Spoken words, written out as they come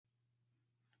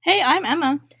Hey, I'm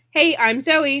Emma. Hey, I'm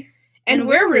Zoe. And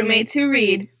we're roommates who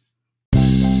read.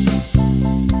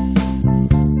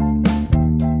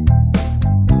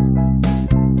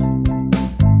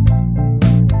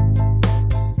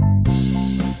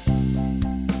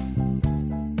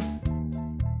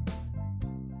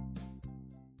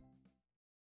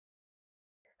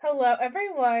 Hello,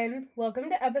 everyone.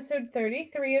 Welcome to episode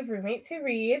 33 of Roommates Who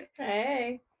Read.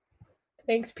 Hey.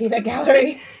 Thanks, Peanut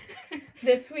Gallery.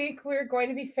 This week, we're going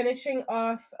to be finishing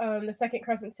off the second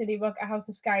Crescent City book, A House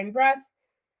of Sky and Breath.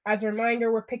 As a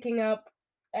reminder, we're picking up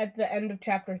at the end of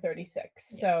chapter 36.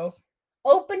 Yes. So,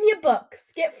 open your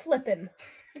books. Get flippin'.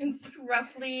 It's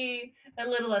roughly a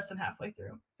little less than halfway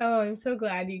through. Oh, I'm so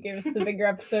glad you gave us the bigger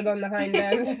episode on the hind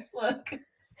end. Look,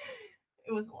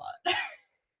 it was a lot.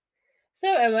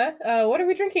 So, Emma, what are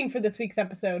we drinking for this week's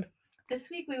episode? This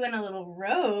week we went a little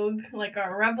rogue, like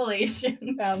our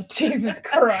revelations. Oh, Jesus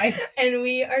Christ. And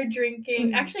we are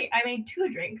drinking... Actually, I made two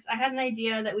drinks. I had an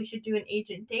idea that we should do an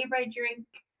Agent Daybright drink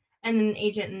and an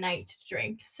Agent Night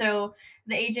drink. So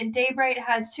the Agent Daybright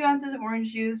has 2 ounces of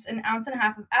orange juice, 1.5 ounces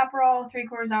of Aperol,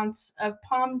 3/4 ounce of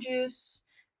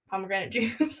pomegranate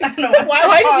juice. I don't know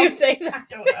why did you say that?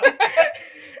 I don't know.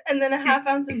 And then 1/2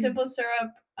 ounce of simple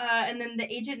syrup. And then the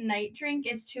Agent Night drink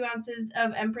is 2 ounces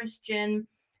of Empress gin,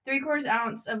 3/4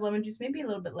 ounce of lemon juice, maybe a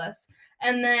little bit less,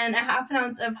 and then 1/2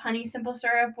 ounce of honey simple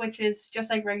syrup, which is just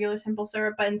like regular simple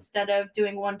syrup, but instead of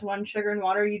doing 1-to-1 sugar and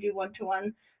water, you do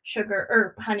 1-to-1 sugar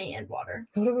or honey and water.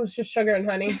 What if it was just sugar and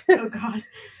honey? Oh God,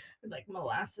 like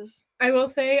molasses. I will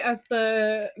say, as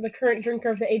the current drinker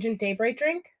of the Agent Daybright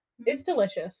drink, it's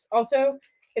delicious. Also,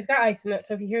 it's got ice in it,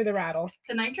 so if you hear the rattle.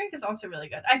 The night drink is also really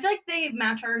good. I feel like they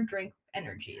match our drink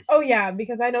energies. Oh yeah,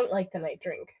 because I don't like the night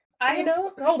drink.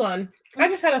 Hold on. I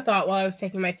just had a thought while I was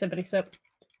taking my sippity sip.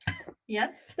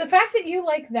 Yes? The fact that you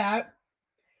like that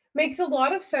makes a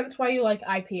lot of sense why you like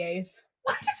IPAs.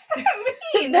 What does that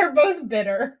mean? They're both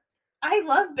bitter. I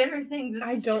love bitter things.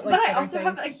 I don't like But bitter I also things.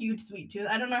 have a huge sweet tooth.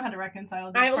 I don't know how to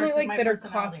reconcile these I only parts like of my bitter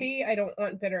personality. coffee. I don't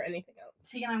want bitter anything else.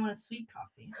 See, and I want a sweet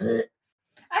coffee.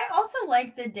 I also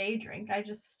like the day drink.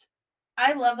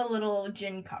 I love a little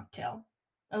gin cocktail.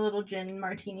 A little gin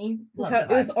martini.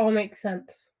 This all makes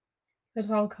sense. It's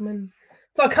all coming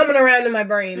around in my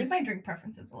brain. Leave my drink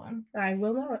preferences alone. I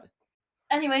will not.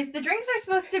 Anyways, the drinks are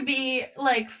supposed to be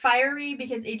like fiery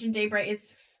because Agent Daybright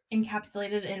is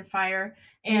encapsulated in fire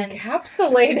and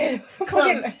encapsulated.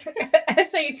 Close.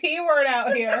 SAT word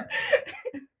out here.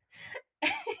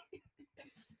 It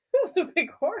was a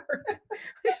big word. I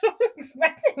just wasn't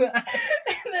expecting that.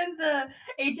 And then the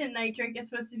Agent Night drink is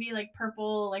supposed to be like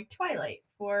purple, like Twilight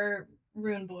for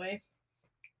Rune Boy.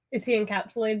 Is he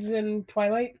encapsulated in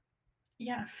Twilight?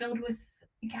 Yeah, filled with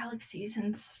galaxies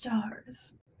and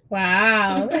stars.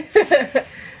 Wow.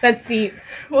 That's deep.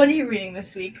 What are you reading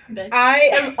this week, bitch? I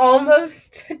am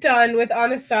almost done with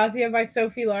Anastasia by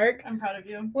Sophie Lark. I'm proud of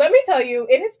you. Let me tell you,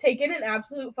 it has taken an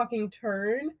absolute fucking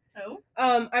turn. Oh?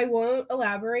 I won't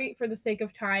elaborate for the sake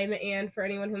of time and for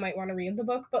anyone who might want to read the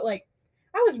book, but like,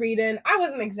 I was reading, I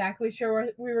wasn't exactly sure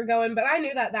where we were going, but I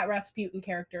knew that Rasputin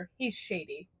character, he's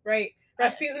shady, right?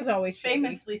 Rasputin's always shady.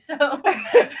 Famously so.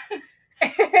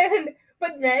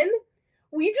 But then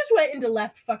we just went into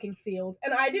left fucking field,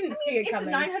 and I didn't see it coming.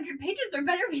 It's 900 pages. There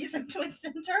better be some twists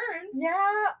and turns.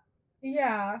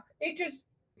 Yeah.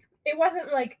 It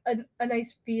wasn't like a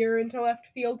nice veer into left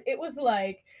field. It was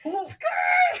like,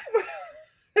 skirt!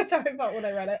 That's how I felt when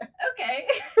I read it. Okay.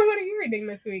 What are you reading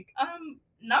this week?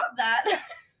 Not that.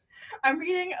 I'm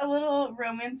reading a little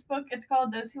romance book. It's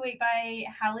called Those Who Wait by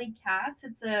Hallie Cass.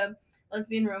 It's a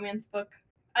lesbian romance book.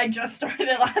 I just started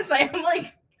it last night. I'm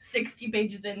like 60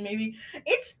 pages in, maybe.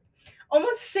 It's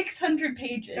almost 600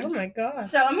 pages. Oh my god.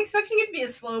 So I'm expecting it to be a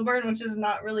slow burn, which is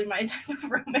not really my type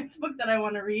of romance book that I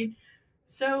want to read.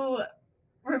 So,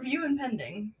 review and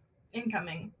pending.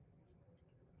 Incoming.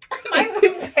 My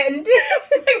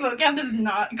vocab is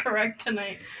not correct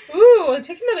tonight. Ooh,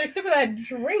 take another sip of that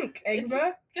drink,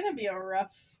 Egba. It's gonna be a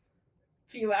rough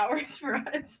few hours for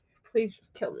us. Please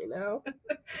just kill me now.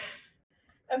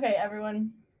 Okay,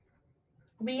 everyone.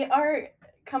 We are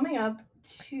coming up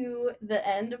to the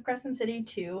end of Crescent City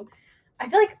 2. I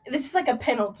feel like this is like a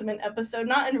penultimate episode,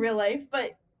 not in real life,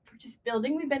 but we're just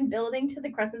building. We've been building to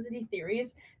the Crescent City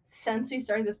theories since we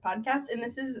started this podcast, and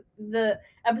this is the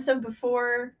episode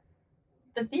before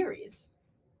the theories.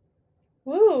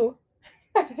 Woo.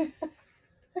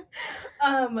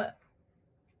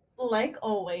 Like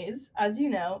always, as you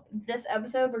know, this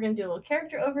episode we're going to do a little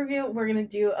character overview, we're going to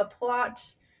do a plot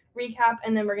recap,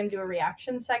 and then we're going to do a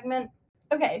reaction segment.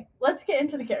 Okay, let's get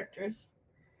into the characters.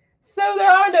 So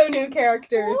there are no new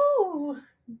characters. Woo!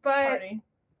 But Party.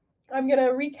 I'm gonna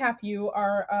recap you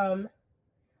our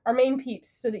main peeps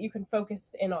so that you can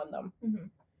focus in on them. Mm-hmm.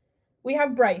 We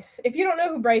have Bryce. If you don't know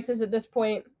who Bryce is at this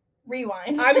point,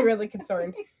 rewind. I'm really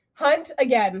concerned. Hunt,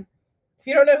 again. If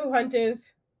you don't know who Hunt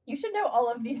is, you should know all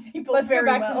of these people. Let's very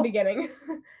go back well. to the beginning.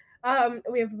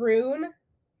 We have Rune.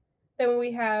 Then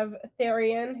we have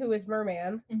Therian, who is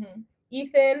Merman. Mm-hmm.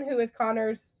 Ethan, who is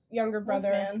Connor's younger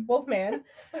brother. Wolfman.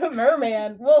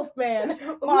 Merman. Wolfman.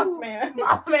 Mothman.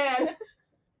 Mothman.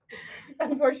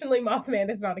 Unfortunately,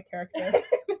 Mothman is not a character.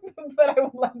 But I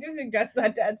would like to suggest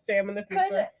that to SJM in the future.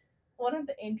 Could one of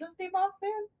the angels be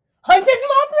Mothman? Hunt is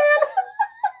Mothman!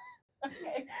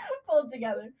 Okay, pull it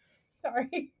together.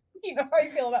 Sorry. You know how I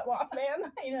feel about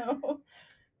Mothman. I know.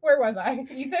 Where was I?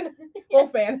 Ethan?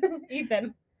 Wolfman.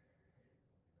 Ethan.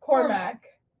 Cormac,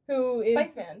 who is...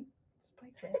 Spiceman.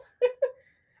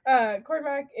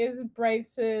 Cormac is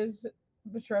Bryce's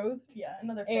betrothed. Yeah,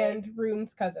 another and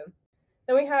Rune's cousin.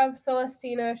 Then we have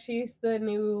Celestina. She's the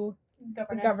new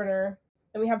governor.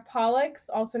 Then we have Pollux,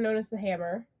 also known as the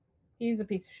Hammer. He's a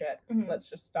piece of shit. Mm-hmm. Let's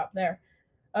just stop there.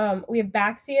 We have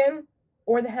Baxian,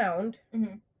 or the Hound.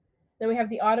 Mm-hmm. Then we have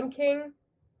the Autumn King.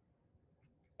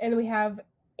 And we have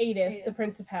Adis, the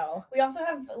Prince of Hell. We also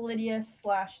have Lydia /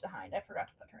 the Hind. I forgot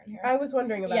to put her in here. I was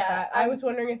wondering about that. I was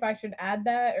wondering if I should add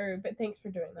that, but thanks for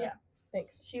doing that. Yeah.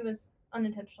 Thanks. She was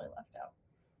unintentionally left out.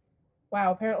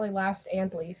 Wow, apparently last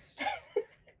and least.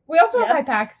 We also have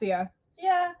Hypaxia.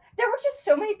 Yeah. There were just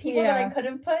so many people that I could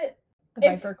have put. The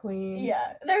Viper Queen.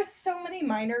 Yeah. There's so many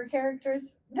minor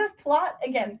characters. This plot,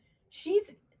 again,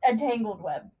 she's a tangled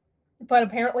web. But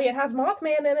apparently it has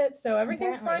Mothman in it, so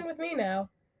everything's fine with me now.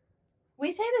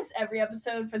 We say this every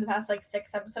episode for the past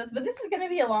 6 episodes, but this is going to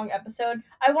be a long episode.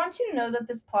 I want you to know that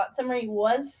this plot summary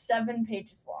was 7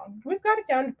 pages long. We've got it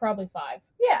down to probably 5.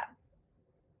 Yeah.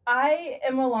 I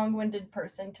am a long-winded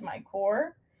person to my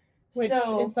core. Which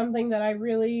is something that I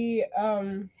really...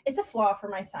 it's a flaw for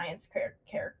my science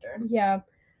character. Yeah.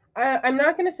 I'm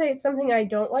not going to say it's something I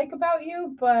don't like about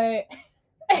you, but...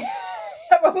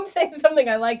 I won't say it's something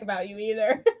I like about you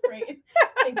either. Great.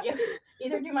 Thank you.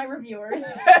 Either do my reviewers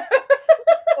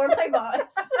or my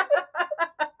boss.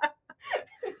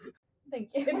 Thank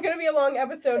you. It's going to be a long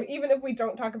episode, even if we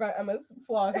don't talk about Emma's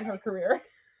flaws in her career.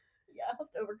 Yeah, I'll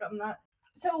have to overcome that.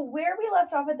 So where we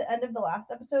left off at the end of the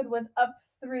last episode was up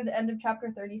through the end of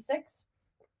chapter 36.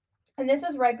 And this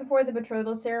was right before the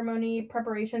betrothal ceremony,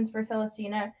 preparations for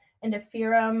Celestina and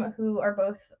Ephiram, who are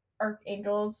both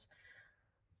archangels.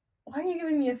 Why are you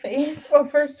giving me a face? Well,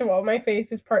 first of all, my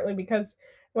face is partly because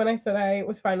when I said I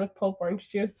was fine with pulp orange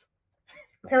juice,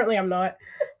 apparently I'm not.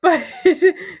 But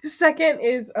second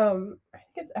is, I think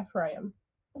it's Ephraim.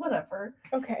 Whatever.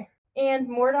 Okay. And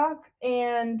Mordok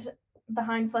and the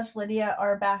Hind / Lydia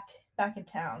are back in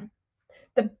town.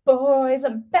 The boys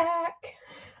are back.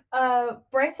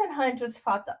 Bryce and Hunt just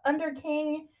fought the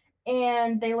Underking,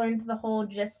 and they learned the whole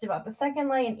gist about the Second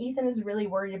Light, and Ethan is really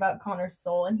worried about Connor's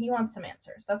soul, and he wants some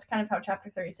answers. That's kind of how chapter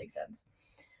 36 ends.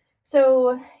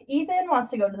 So Ethan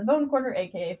wants to go to the Bone Quarter,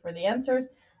 aka for the answers,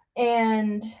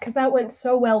 and... Because that went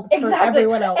so well for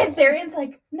everyone else. And Sarian's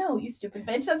like, no, you stupid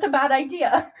bitch, that's a bad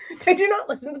idea. Did you not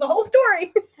listen to the whole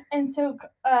story? And so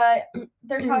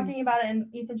they're talking about it, and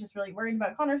Ethan's just really worried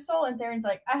about Connor's soul, and Therian's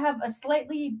like, I have a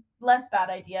slightly less bad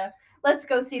idea. Let's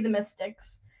go see the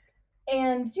Mystics.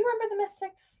 And do you remember the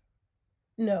Mystics?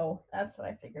 No. That's what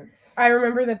I figured. I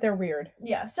remember that they're weird.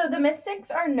 Yeah, so the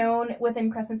Mystics are known within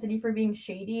Crescent City for being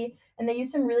shady, and they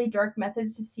use some really dark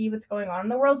methods to see what's going on in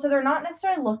the world, so they're not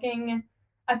necessarily looking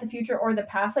at the future or the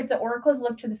past. Like, the oracles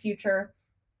look to the future,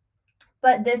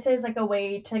 but this is like a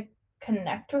way to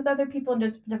connect with other people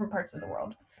in different parts of the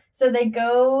world. So they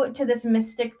go to this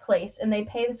mystic place, and they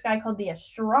pay this guy called the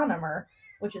Astronomer,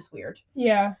 which is weird.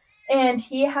 Yeah. And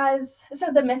he has...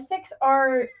 So the Mystics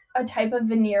are a type of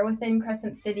veneer within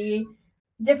Crescent City.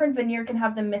 Different veneer can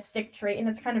have the mystic trait, and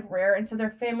it's kind of rare. And so their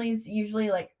families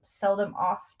usually, sell them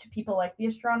off to people like the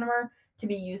Astronomer to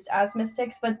be used as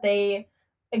mystics. But they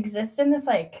exist in this,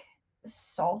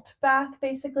 salt bath,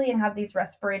 basically, and have these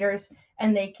respirators.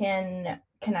 And they can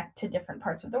connect to different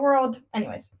parts of the world.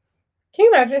 Anyways. Can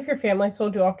you imagine if your family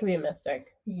sold you off to be a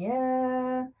mystic?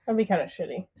 Yeah. That'd be kind of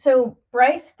shitty. So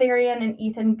Bryce, Therian, and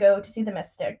Ethan go to see the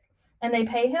mystic, and they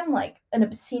pay him an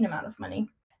obscene amount of money.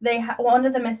 One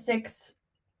of the mystics,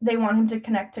 they want him to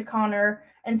connect to Connor,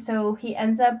 and so he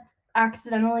ends up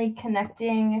accidentally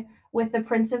connecting with the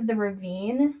Prince of the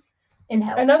Ravine in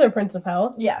Hell. Another Prince of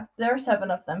Hell? Yeah, there are 7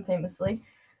 of them, famously.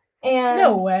 And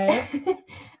no way.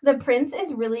 The prince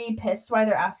is really pissed why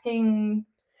they're asking...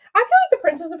 I feel like the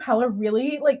princes of hell are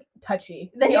really, like,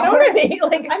 touchy. They you are. know what I mean?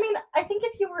 Like, I mean, I think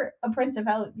if you were a prince of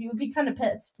hell, you would be kind of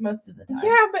pissed most of the time.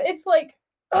 yeah, but it's like,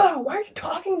 oh, why are you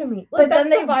talking to me? But Like, that's then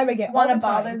they the vibe I get all want the to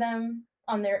bother time. them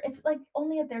on their. It's like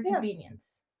only at their Yeah.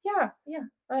 convenience. Yeah. Yeah.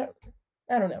 I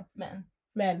don't know.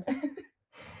 Men.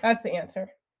 That's the answer.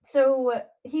 So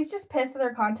he's just pissed that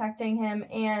they're contacting him,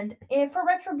 and for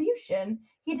retribution,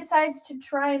 he decides to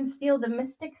try and steal the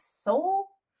mystic's soul.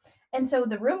 And so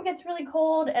the room gets really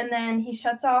cold, and then he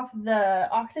shuts off the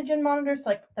oxygen monitors.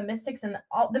 So like the mystics and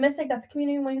the mystic that's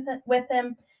communicating with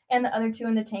him, and the other two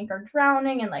in the tank are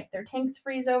drowning, and like their tanks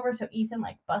freeze over. So Ethan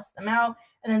like busts them out,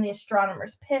 and then the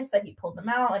astronomer's pissed that he pulled them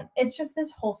out, and it's just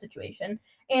this whole situation.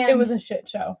 And it was a shit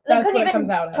show. They That's couldn't what it even comes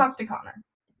out talk as. to Connor,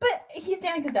 but he's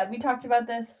Danica's dad. We talked about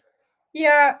this.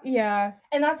 Yeah.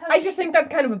 And that's how I just think that's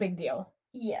kind of a big deal.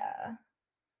 Yeah,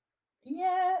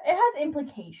 it has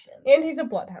implications. And he's a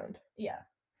bloodhound. Yeah.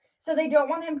 So they don't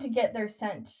want him to get their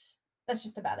scent. That's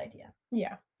just a bad idea.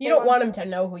 Yeah. You don't want him to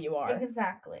know who you are.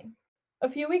 Exactly. A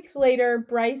few weeks later,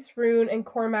 Bryce, Rune, and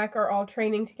Cormac are all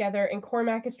training together, and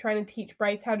Cormac is trying to teach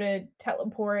Bryce how to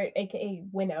teleport, aka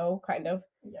winnow, kind of,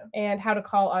 and how to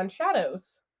call on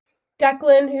shadows.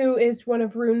 Declan, who is one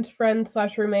of Rune's friends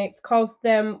 / roommates, calls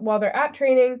them while they're at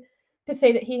training to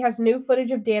say that he has new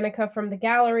footage of Danica from the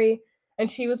gallery, and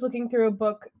she was looking through a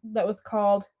book that was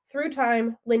called Through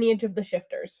Time, Lineage of the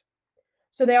Shifters.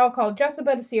 So they all call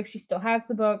Jessica to see if she still has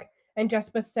the book, and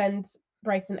Jessica sends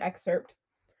Bryce an excerpt.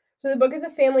 So the book is a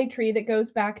family tree that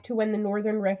goes back to when the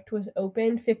Northern Rift was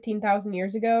opened 15,000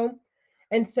 years ago.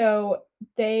 And so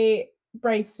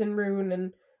Bryce and Rune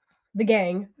and the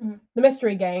gang, the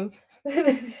mystery gang,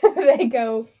 they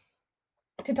go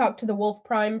to talk to the Wolf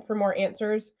Prime for more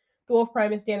answers. The Wolf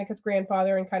Prime is Danica's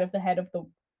grandfather and kind of the head of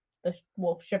the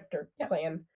Wolf Shifter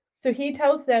clan. So he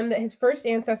tells them that his first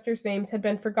ancestors' names had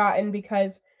been forgotten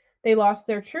because they lost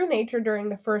their true nature during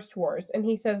the First Wars. And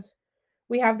he says,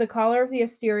 "We have the collar of the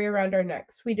Asteria around our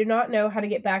necks. We do not know how to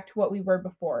get back to what we were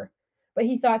before." But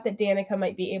he thought that Danica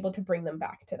might be able to bring them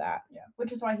back to that. Yeah,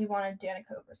 which is why he wanted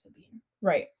Danica over Sabine.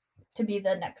 Right. To be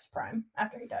the next Prime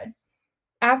after he died.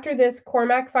 After this,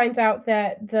 Cormac finds out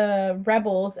that the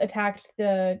rebels attacked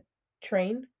the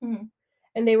train,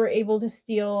 and they were able to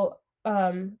steal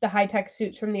the high-tech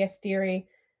suits from the Asteri,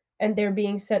 and they're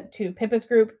being sent to Pippa's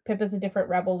group. Pippa's a different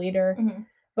rebel leader,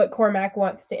 but Cormac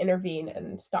wants to intervene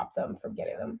and stop them from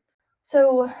getting them.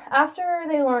 So after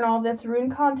they learn all this,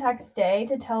 Rune contacts Day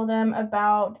to tell them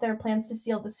about their plans to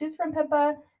steal the suits from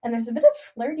Pippa, and there's a bit of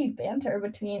flirty banter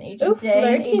between Agent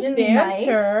Day and Agent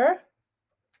Knight.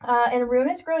 And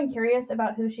Rune is growing curious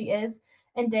about who she is,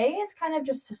 and Day is kind of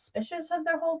just suspicious of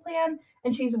their whole plan,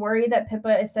 and she's worried that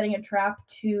Pippa is setting a trap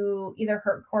to either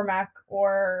hurt Cormac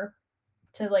or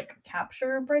to, like,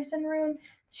 capture Bryce and Rune.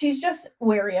 She's just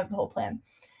wary of the whole plan.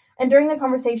 And during the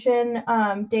conversation,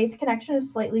 Day's connection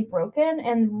is slightly broken,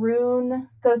 and Rune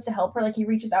goes to help her. Like, he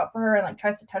reaches out for her and, like,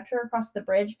 tries to touch her across the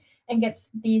bridge and gets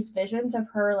these visions of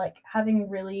her, like, having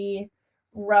really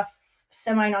rough,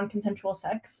 semi-non-consensual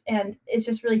sex, and is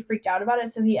just really freaked out about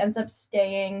it. So he ends up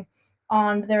staying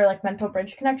on their, like, mental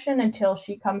bridge connection until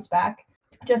she comes back,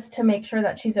 just to make sure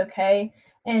that she's okay.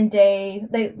 And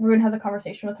Rune has a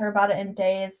conversation with her about it, and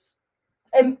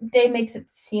Day makes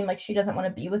it seem like she doesn't want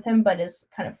to be with him, but is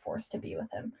kind of forced to be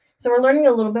with him. So we're learning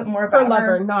a little bit more about her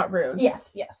lover, not Rune.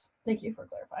 Yes. Thank you for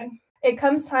clarifying. It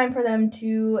comes time for them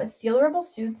to steal the rebel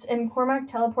suits, and Cormac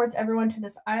teleports everyone to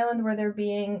this island where they're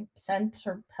being sent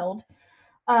or held.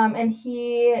 And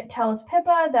he tells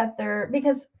Pippa that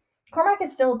because Cormac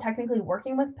is still technically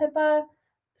working with Pippa,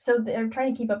 so they're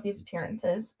trying to keep up these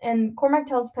appearances. And Cormac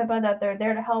tells Pippa that they're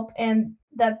there to help and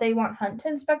that they want Hunt to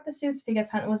inspect the suits because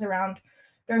Hunt was around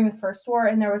during the First War,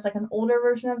 and there was like an older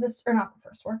version of this, or not the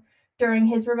First War, during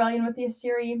his rebellion with the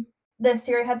Asteri. The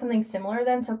Asteri had something similar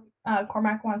then, so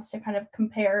Cormac wants to kind of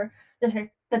compare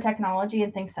the technology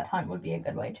and thinks that Hunt would be a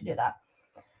good way to do that.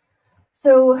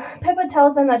 So Pippa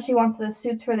tells them that she wants the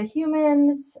suits for the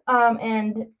humans,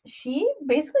 and she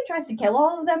basically tries to kill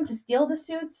all of them to steal the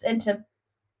suits and to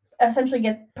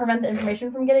essentially prevent the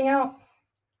information from getting out.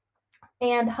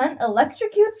 And Hunt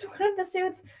electrocutes one of the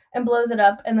suits and blows it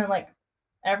up, and then, like,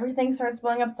 everything starts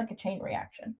blowing up. It's like a chain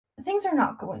reaction. Things are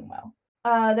not going well.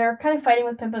 They're kind of fighting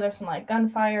with Pippa. There's some, like,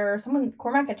 gunfire.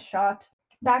 Cormac gets shot.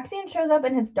 Baxian shows up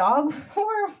in his dog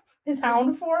form, his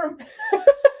hound form,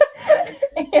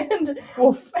 and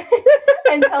Wolf.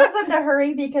 and tells them to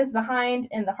hurry because the Hind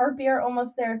and the Harpy are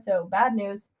almost there. So bad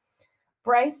news.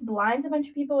 Bryce blinds a bunch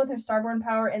of people with her starborn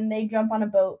power, and they jump on a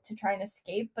boat to try and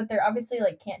escape, but they're obviously,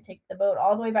 like, can't take the boat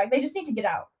all the way back. They just need to get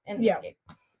out and escape.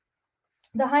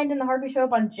 The Hind and the Harpy show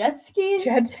up on jet skis.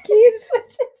 Jet skis?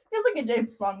 Which feels like a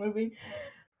James Bond movie.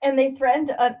 And they threaten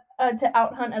to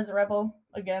out-hunt as a rebel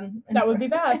again. That would be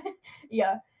bad.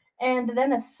 Yeah. And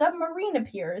then a submarine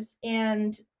appears,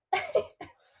 and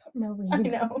Submarine. I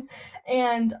know.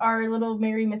 And our little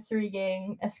merry mystery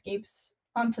gang escapes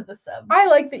onto the sub. I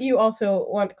like that you also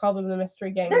want to call them the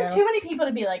mystery gang. There are too many people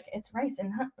to be like, it's Rice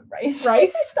and Rice.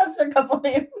 Rice? That's their couple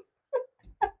name.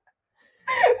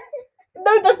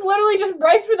 No, that's literally just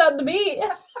Bryce without the B.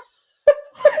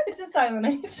 It's a silent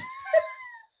H.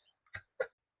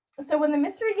 So when the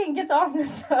mystery gang gets on the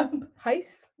sub,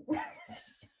 Heist?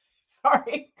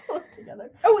 Sorry. pull it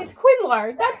together. Oh, it's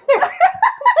Quinlar. That's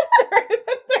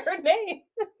their name.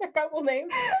 That's their couple name.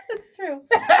 That's true.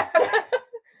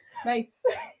 Nice.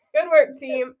 Good work,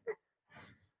 team.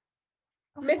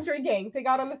 Mystery gang. They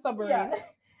got on the submarine. Yeah.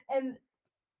 And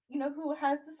you know who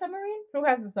has the submarine? Who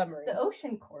has the submarine? The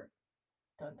Ocean Court.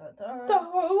 Dun, dun, dun. The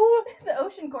who? The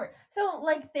Ocean Court. So,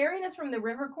 like, Therian is from the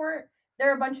River Court.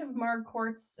 There are a bunch of Marg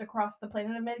courts across the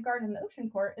planet of Midgard, and the Ocean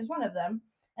Court is one of them.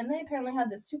 And they apparently had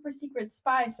this super secret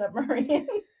spy submarine.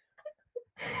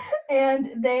 And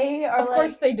they are Of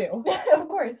course they do. Of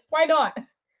course. Why not?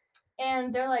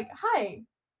 And they're like, hi,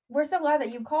 we're so glad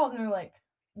that you called. And they're like,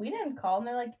 we didn't call. And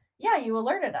they're like, yeah, you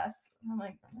alerted us. And I'm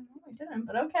like, no, I didn't,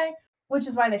 but okay. Which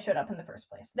is why they showed up in the first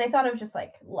place. They thought it was just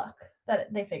like luck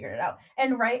that they figured it out.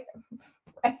 And Bryce,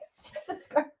 Jesus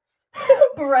Christ,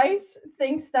 Bryce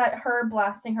thinks that her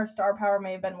blasting her star power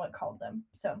may have been what called them.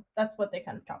 So that's what they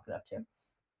kind of chalked it up to.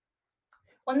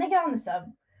 When they get on the sub,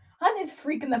 Hunt is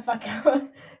freaking the fuck out.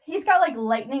 He's got like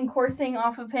lightning coursing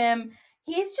off of him.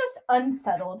 He's just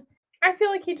unsettled. I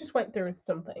feel like he just went through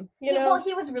something. You know? Well,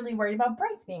 he was really worried about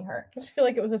Bryce being hurt. I just feel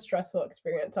like it was a stressful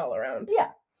experience all around. Yeah.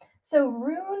 So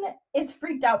Rune is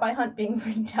freaked out by Hunt being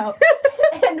freaked out.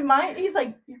 And he's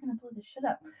like, you're going to blow this shit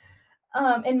up.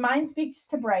 And Mind speaks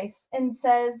to Bryce and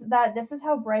says that this is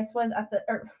how Bryce was at the,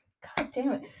 God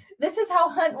damn it. This is how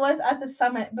Hunt was at the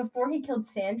summit before he killed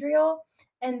Sandriel,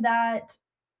 and that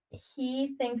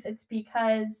he thinks it's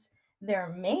because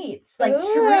they're mates, like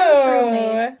true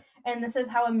mates. And this is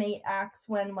how a mate acts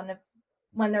when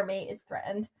their mate is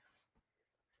threatened.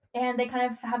 And they kind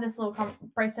of have this little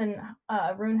Bryce and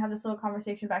Rune have this little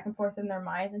conversation back and forth in their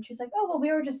minds. And she's like, oh, well,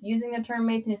 we were just using the term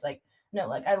mates. And he's like, no,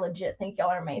 like, I legit think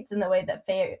y'all are mates in the way that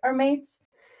Faye are mates.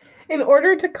 In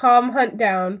order to calm Hunt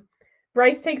down,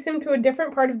 Bryce takes him to a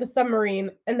different part of the submarine,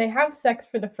 and they have sex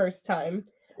for the first time.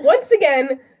 Once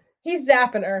again, he's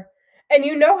zapping her. And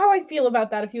you know how I feel about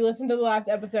that if you listen to the last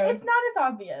episode. It's not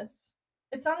as obvious.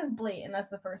 It's not as blatant as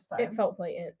the first time. It felt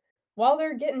blatant. While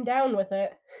they're getting down with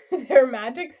it, their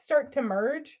magics start to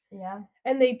merge. Yeah.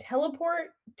 And they teleport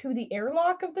to the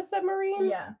airlock of the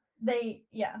submarine.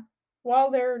 Yeah.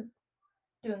 While they're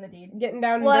doing the deed. Getting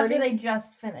down and After dirty. they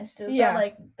just finished. It was not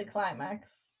like the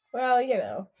climax. Well, you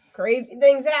know, crazy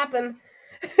things happen.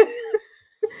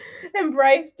 And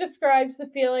Bryce describes the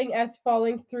feeling as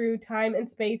falling through time and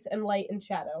space and light and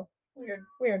shadow.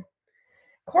 Weird.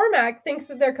 Cormac thinks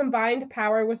that their combined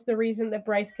power was the reason that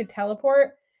Bryce could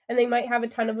teleport, and they might have a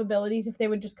ton of abilities if they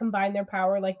would just combine their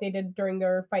power like they did during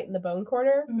their fight in the Bone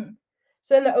Quarter. Mm-hmm.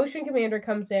 So then the Ocean Commander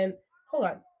comes in. Hold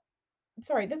on.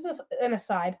 Sorry, this is an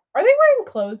aside. Are they wearing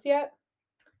clothes yet?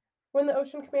 When the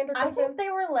Ocean Commander comes in? I think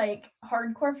they were like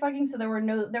hardcore fucking, so there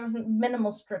was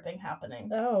minimal stripping happening.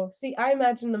 Oh, see, I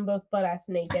imagined them both butt-ass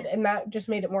naked, and that just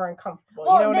made it more uncomfortable.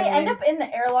 Well, you know they end up in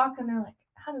the airlock, and they're like,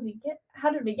 how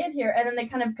did we get here? And then they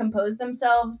kind of compose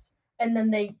themselves, and then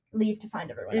they leave to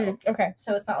find everyone else. Okay.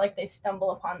 So it's not like they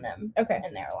stumble upon them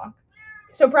in the airlock.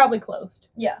 So probably clothed.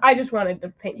 Yeah. I just wanted to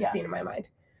paint the scene in my mind.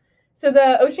 So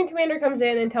the Ocean Commander comes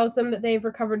in and tells them that they've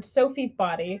recovered Sophie's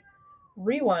body.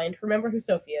 Rewind. Remember who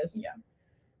Sophie is. Yeah.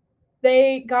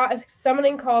 They got a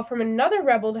summoning call from another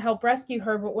rebel to help rescue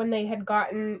her, but when they had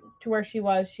gotten to where she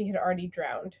had already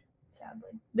drowned.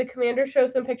 Sadly. The commander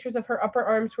shows them pictures of her upper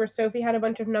arms where Sophie had a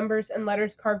bunch of numbers and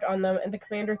letters carved on them, and the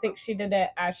commander thinks she did it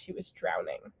as she was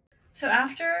drowning. So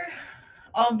after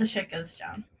all of the shit goes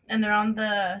down, and they're on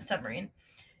the submarine,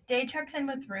 Day checks in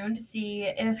with Rune to see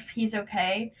if he's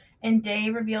okay, and Day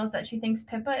reveals that she thinks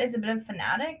Pippa is a bit of a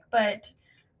fanatic, but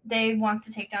Day wants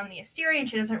to take down the Asteria, and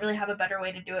she doesn't really have a better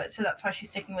way to do it, so that's why she's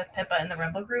sticking with Pippa in the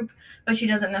rebel group, but she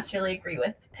doesn't necessarily agree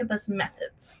with Pippa's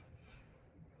methods.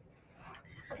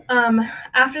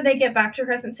 After they get back to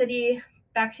Crescent City,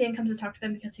 Baxian comes to talk to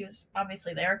them because he was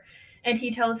obviously there, and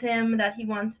he tells him that he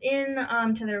wants in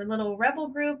to their little rebel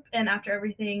group, and after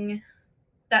everything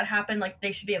that happened, like,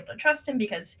 they should be able to trust him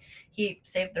because he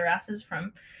saved their asses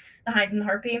from the Hind and the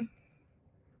Harpy.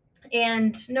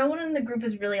 And no one in the group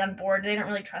is really on board. They don't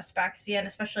really trust Baxian,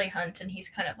 especially Hunt, and he's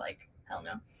kind of like, hell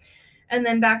no. And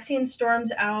then Baxine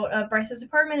storms out of Bryce's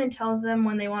apartment and tells them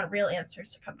when they want real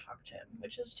answers to come talk to him,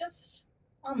 which is just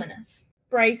ominous.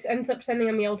 Bryce ends up sending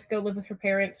Emil to go live with her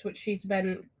parents, which she's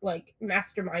been, like,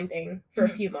 masterminding for a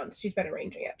few months. She's been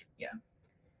arranging it. Yeah.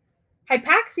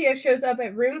 Hypaxia shows up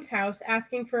at Rune's house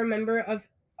asking for a member of...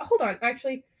 Hold on,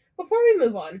 actually, before we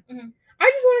move on, I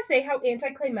just want to say how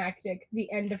anticlimactic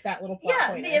the end of that little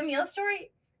plot point is. The Emil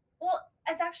story, well,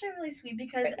 it's actually really sweet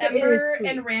because Ember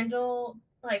and Randall,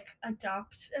 like,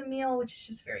 adopt Emil, which is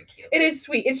just very cute. It is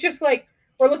sweet. It's just like,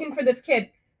 we're looking for this kid.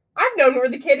 I've known where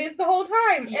the kid is the whole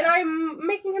time, and I'm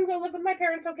making him go live with my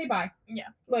parents. Okay, bye. Yeah.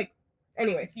 Like,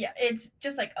 anyways. Yeah, it's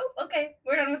just like, oh, okay,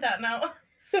 we're done with that now.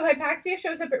 So Hypaxia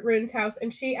shows up at Rune's house,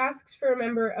 and she asks for a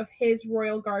member of his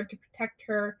royal guard to protect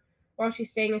her while she's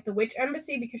staying at the witch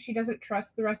embassy because she doesn't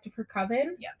trust the rest of her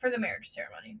coven. Yeah, for the marriage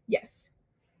ceremony. Yes.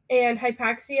 And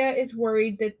Hypaxia is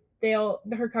worried that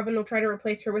her coven will try to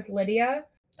replace her with Lydia,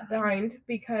 the Hind,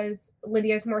 because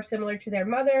Lydia is more similar to their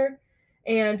mother,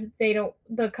 and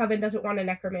the coven doesn't want a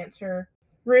necromancer.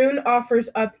 Rune offers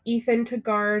up Ethan to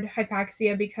guard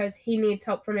Hypaxia because he needs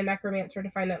help from a necromancer to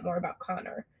find out more about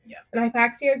Connor. Yeah. And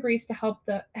Hypaxia agrees to help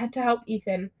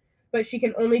Ethan, but she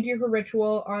can only do her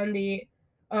ritual on the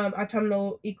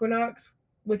autumnal equinox,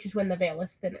 which is when the veil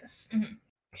is thinnest. Mm-hmm.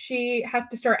 She has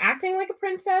to start acting like a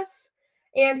princess,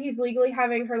 and he's legally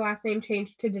having her last name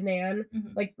changed to Danan,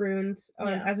 like Rune's,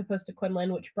 as opposed to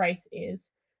Quinlan, which Bryce is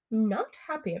not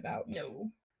happy about.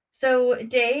 No. So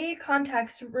Day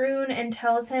contacts Rune and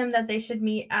tells him that they should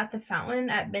meet at the fountain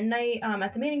at midnight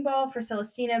at the mating ball for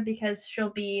Celestina because she'll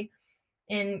be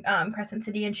in Crescent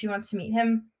City and she wants to meet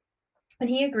him. And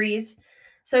he agrees.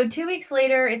 So 2 weeks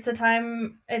later, it's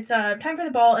time for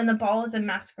the ball, and the ball is a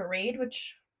masquerade,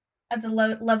 which adds a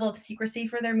level of secrecy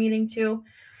for their meeting too.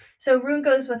 So Rune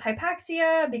goes with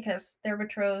Hypaxia because they're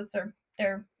betrothed or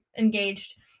they're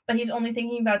engaged, but he's only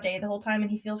thinking about Day the whole time, and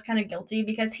he feels kind of guilty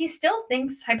because he still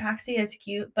thinks Hypaxia is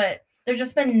cute, but there's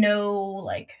just been no,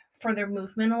 like, further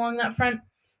movement along that front.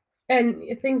 And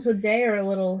things with Day are a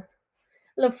little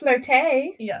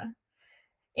flirty. Yeah.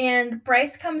 And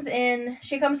Bryce comes in.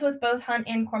 She comes with both Hunt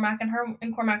and Cormac,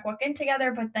 and Cormac walk in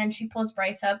together, but then she pulls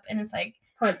Bryce up, and it's like...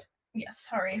 Hunt. Yes,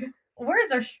 sorry.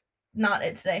 Words are not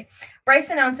it today.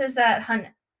 Bryce announces that Hunt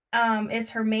is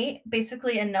her mate,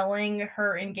 basically annulling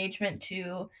her engagement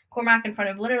to Cormac in front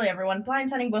of literally everyone,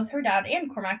 blindsiding both her dad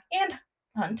and Cormac and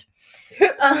Hunt.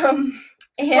 And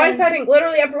blindsiding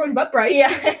literally everyone but Bryce.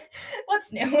 Yeah.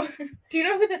 What's new? Do you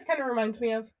know who this kind of reminds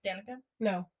me of? Danica?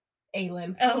 No.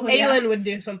 Aelin. Oh, Aelin would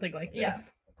do something like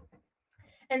this. Yeah.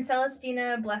 And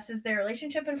Celestina blesses their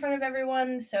relationship in front of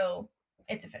everyone, so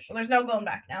it's official. There's no going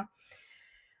back now.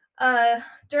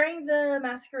 During the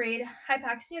masquerade,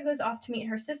 Hypaxia goes off to meet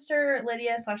her sister,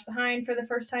 Lydia / the Hind, for the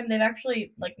first time. They've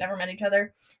actually, like, never met each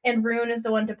other. And Rune is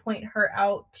the one to point her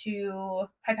out to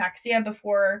Hypaxia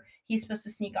before he's supposed to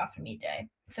sneak off to meet Day.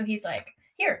 So he's like,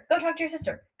 here, go talk to your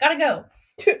sister. Gotta go.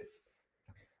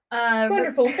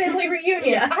 Wonderful family reunion.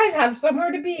 Yeah. I have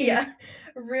somewhere to be. Yeah.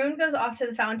 Rune goes off to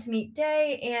the fountain to meet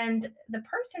Day, and the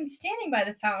person standing by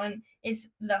the fountain is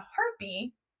the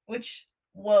Harpy, which...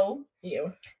 Whoa.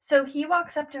 Ew. So he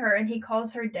walks up to her and he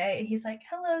calls her Day. He's like,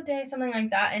 hello, Day, something like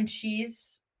that. And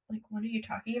she's like, what are you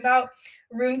talking about?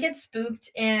 Rune gets spooked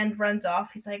and runs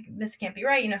off. He's like, this can't be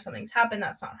right. Something's happened.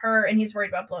 That's not her. And he's worried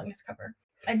about blowing his cover.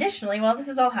 Additionally, while this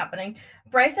is all happening,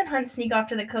 Bryce and Hunt sneak off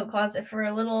to the coat closet for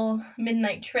a little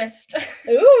midnight tryst.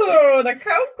 Ooh, the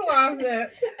coat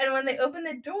closet. And when they open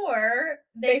the door,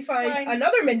 they find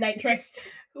another midnight tryst.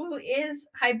 Who is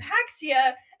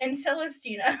Hypaxia and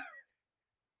Celestina.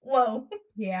 Whoa.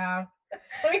 Yeah.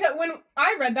 Let me tell you, when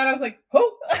I read that, I was like,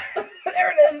 oh,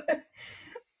 there it is.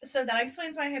 So that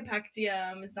explains why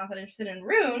Hypaxia is not that interested in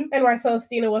Rune. And why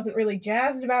Celestina wasn't really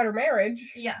jazzed about her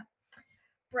marriage. Yeah.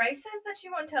 Bryce says that she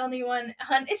won't tell anyone.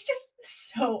 Hunt, it's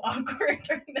just so awkward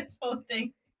during this whole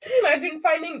thing. Can you imagine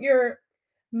finding your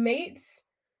mate's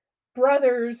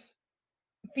brother's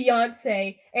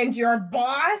fiance and your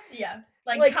boss? Yeah.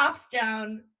 Like tops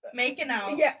down, making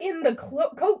out. Yeah, in the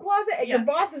coat closet at your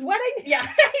boss's wedding? Yeah,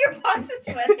 your boss's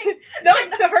wedding.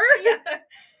 Not to her? Yeah.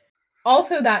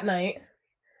 Also that night,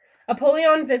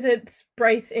 Apollyon visits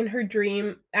Bryce in her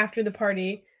dream after the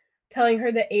party, telling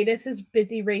her that Adis is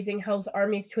busy raising Hell's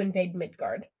armies to invade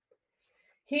Midgard.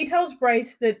 He tells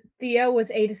Bryce that Thea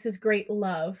was Adis's great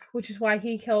love, which is why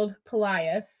he killed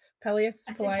Peleus,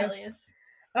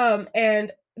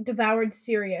 and devoured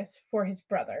Sirius for his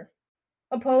brother.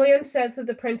 Apollyon says that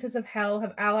the princes of Hell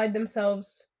had allied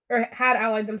themselves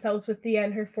with Thea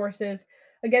and her forces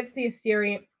against the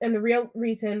Asteri, and the real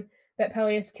reason that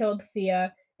Peleus killed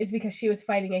Thea is because she was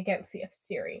fighting against the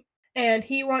Asteri. And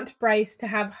he wants Bryce to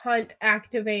have Hunt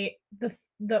activate the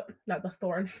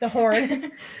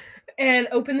horn and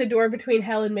open the door between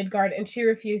Hell and Midgard, and she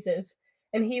refuses.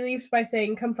 And he leaves by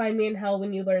saying, "Come find me in Hell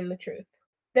when you learn the truth."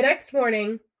 The next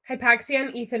morning, Hypaxia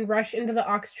and Ethan rush into the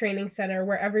Ox Training Center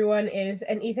where everyone is,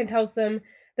 and Ethan tells them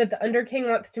that the Underking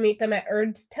wants to meet them at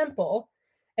Erd's temple,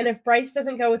 and if Bryce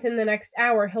doesn't go within the next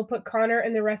hour, he'll put Connor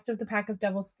and the rest of the pack of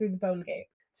devils through the Bone Gate.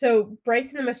 So Bryce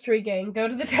and the Mystery Gang go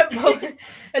to the temple,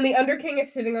 and the Underking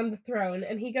is sitting on the throne,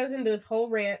 and he goes into this whole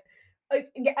rant.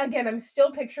 Again, I'm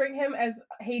still picturing him as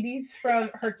Hades from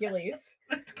Hercules.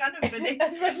 That's kind of funny.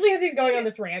 Especially as he's going on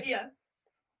this rant. Yeah.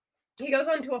 He goes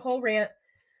on to a whole rant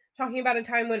talking about a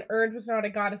time when Erd was not a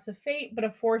goddess of fate, but a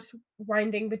force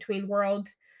winding between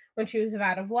worlds, when she was a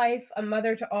vat of life, a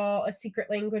mother to all, a secret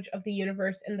language of the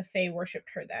universe, and the Fae worshipped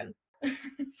her then.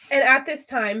 And at this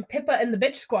time, Pippa and the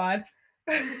Bitch Squad...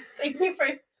 Thank you for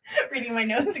reading my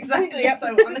notes exactly as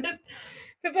I wanted.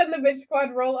 Pippa and the Bitch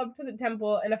Squad roll up to the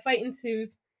temple, and a fight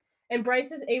ensues, and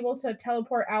Bryce is able to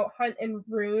teleport out Hunt and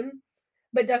Rune,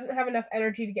 but doesn't have enough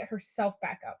energy to get herself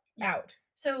back out.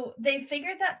 So they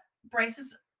figured that Bryce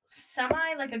is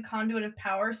semi like a conduit of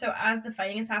power, so as the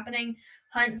fighting is happening,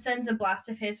 Hunt sends a blast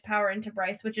of his power into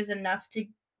Bryce, which is enough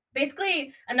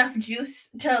juice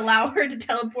to allow her to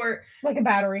teleport. Like a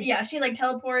battery. Yeah, she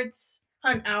teleports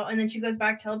Hunt out, and then she goes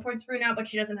back, teleports Rune out, but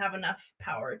she doesn't have enough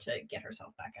power to get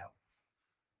herself back out.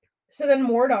 So then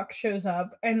Mordok shows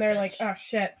up, and they're like, oh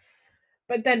shit.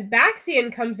 But then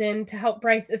Baxian comes in to help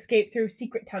Bryce escape through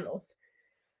secret tunnels.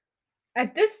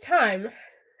 At this time,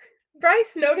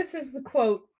 Bryce notices the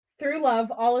quote, "Through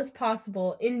love, all is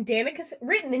possible,"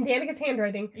 written in Danica's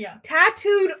handwriting,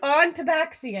 tattooed onto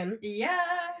Baxian. Yeah.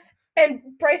 And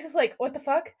Bryce is like, what the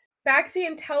fuck?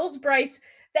 Baxian tells Bryce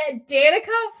that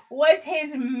Danica was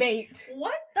his mate.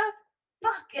 What the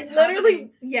fuck is literally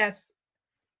happening? Yes.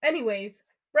 Anyways,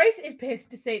 Bryce is pissed,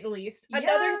 to say the least. Yeah.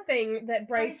 Another thing that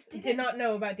Bryce did not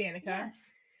know about Danica.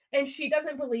 Yes. And she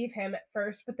doesn't believe him at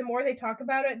first, but the more they talk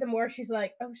about it, the more she's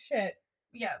like, oh shit.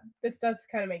 Yeah. This does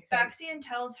kind of make sense. Baxian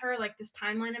tells her this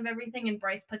timeline of everything, and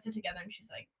Bryce puts it together, and she's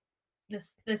like,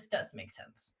 this does make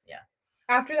sense. Yeah.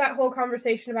 After that whole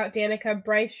conversation about Danica,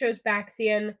 Bryce shows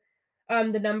Baxian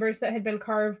the numbers that had been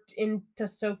carved into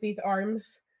Sophie's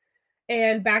arms.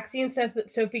 And Baxian says that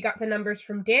Sophie got the numbers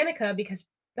from Danica because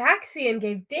Baxian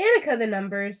gave Danica the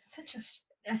numbers. Such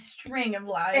a string of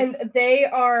lies. And they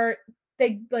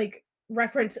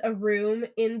reference a room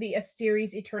in the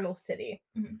Asteri's Eternal City.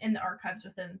 In the archives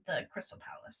within the Crystal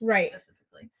Palace. Right.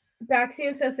 Specifically.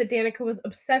 Baxian says that Danica was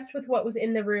obsessed with what was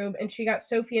in the room, and she got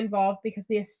Sophie involved because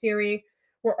the Asteri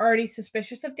were already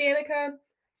suspicious of Danica,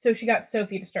 so she got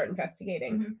Sophie to start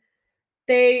investigating. Mm-hmm.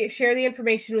 They share the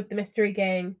information with the Mystery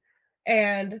Gang,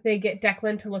 and they get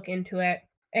Declan to look into it,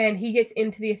 and he gets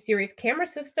into the Asteri's camera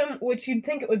system, which you'd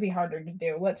think it would be harder to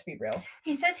do, let's be real.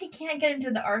 He says he can't get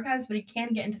into the archives, but he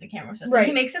can get into the camera system. Right.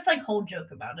 He makes this whole joke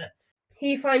about it.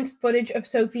 He finds footage of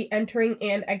Sophie entering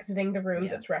and exiting the room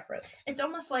that's referenced. It's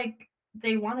almost like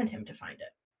they wanted him to find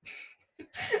it.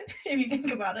 If you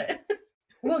think about it.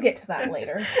 We'll get to that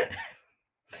later.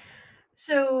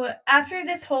 So after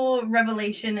this whole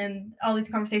revelation and all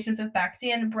these conversations with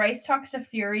Baxian, Bryce talks to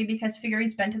Fury because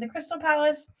Fury's been to the Crystal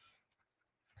Palace.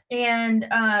 And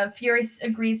Fury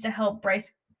agrees to help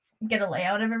Bryce get a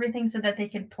layout of everything so that they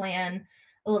can plan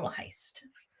a little heist.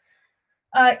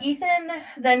 Ethan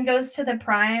then goes to the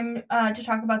Prime to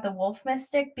talk about the wolf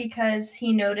mystic because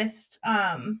he noticed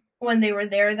when they were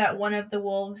there that one of the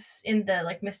wolves in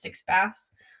the mystic's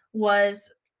baths was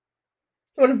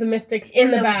one of the mystics in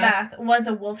the bath was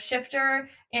a wolf shifter,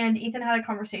 and Ethan had a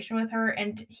conversation with her,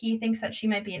 and he thinks that she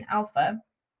might be an alpha.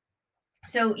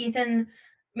 So Ethan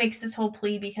makes this whole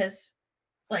plea because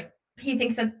he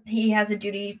thinks that he has a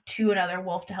duty to another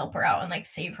wolf to help her out and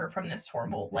save her from this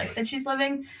horrible life that she's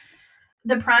living.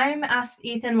 The Prime asks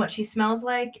Ethan what she smells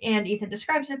like, and Ethan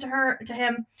describes it to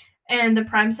him. And the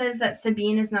Prime says that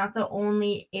Sabine is not the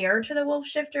only heir to the wolf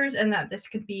shifters, and that this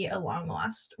could be a long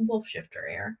lost wolf shifter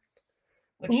heir,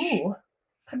 which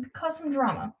could cause some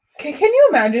drama. Can you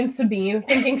imagine Sabine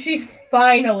thinking she's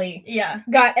finally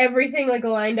got everything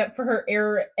lined up for her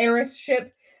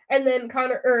heiress-ship, and then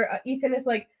Ethan is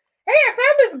like, "Hey, I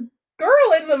found this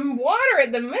girl in the water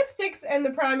at the Mystics," and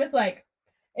the Prime is like,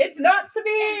 "It's not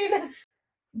Sabine."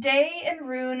 Day and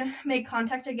Rune make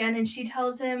contact again, and she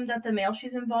tells him that the male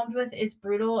she's involved with is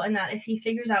brutal, and that if he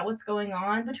figures out what's going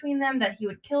on between them, that he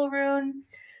would kill Rune.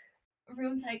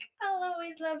 Rune's like, "I'll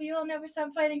always love you. I'll never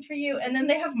stop fighting for you." And then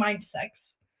they have mind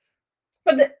sex.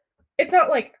 But it's not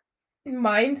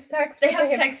mind sex. They have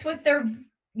sex with their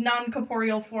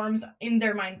non-corporeal forms in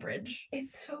their mind bridge.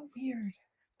 It's so weird.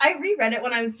 I reread it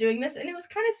when I was doing this, and it was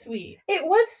kind of sweet. It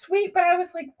was sweet, but I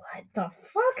was like, what the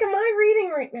fuck am I reading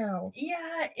right now?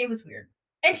 Yeah, it was weird.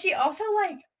 And she also,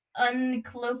 like,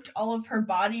 uncloaked all of her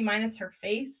body minus her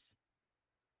face.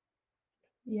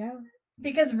 Yeah.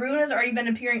 Because Rune has already been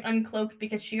appearing uncloaked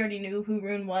because she already knew who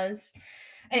Rune was.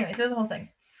 Anyways, it was a whole thing.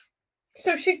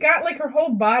 So she's got, like, her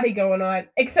whole body going on,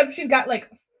 except she's got, like,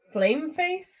 flame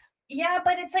face? Yeah,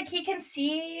 but it's like he can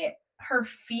see her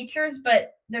features,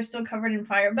 but they're still covered in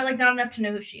fire, but, like, not enough to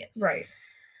know who she is. Right.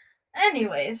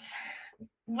 Anyways,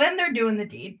 when they're doing the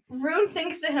deed, Rune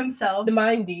thinks to himself, The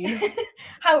mind deed.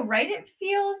 how right it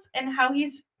feels and how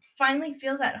he's finally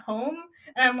feels at home.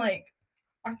 And I'm like,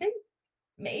 are they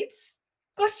mates?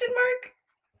 Question mark?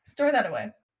 Store that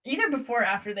away. Either before or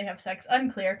after they have sex,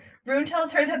 unclear. Rune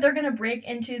tells her that they're gonna break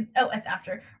into. Oh, it's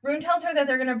after. Rune tells her that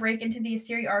they're gonna break into the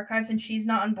Asteri archives, and she's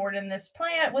not on board in this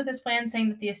plan. With this plan, saying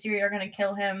that the Asteri are gonna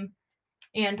kill him,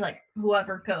 and like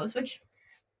whoever goes. Which,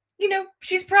 you know,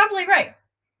 she's probably right.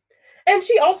 And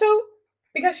she also,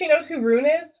 because she knows who Rune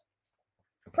is,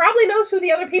 probably knows who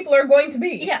the other people are going to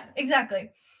be. Yeah,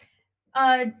 exactly.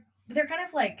 They're kind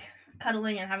of like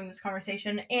cuddling and having this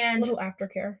conversation, and Little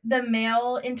aftercare. the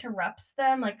male interrupts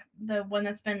them, like the one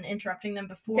that's been interrupting them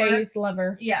before. Day's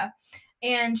lover. Yeah.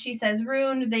 And she says,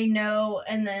 Rune, they know,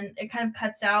 and then it kind of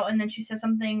cuts out, and then she says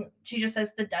something, she just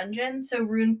says the dungeon, so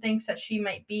Rune thinks that she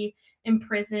might be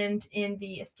imprisoned in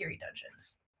the Asteri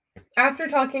dungeons. After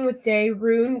talking with Day,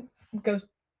 Rune goes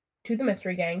to the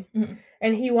mystery gang,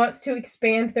 and he wants to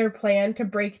expand their plan to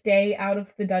break Day out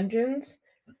of the dungeons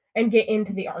and get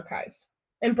into the archives.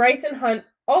 And Bryce and Hunt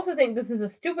also think this is a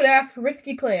stupid-ass,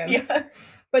 risky plan. Yeah.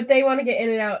 But they want to get in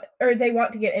and out, or they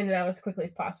want to get in and out as quickly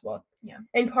as possible. Yeah.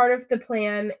 And part of the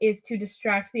plan is to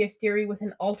distract the Asteri with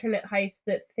an alternate heist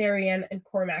that Tharian and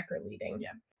Cormac are leading.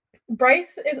 Yeah.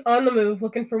 Bryce is on the move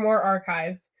looking for more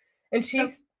archives, and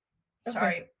she's...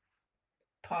 Sorry. Okay.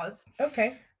 Pause.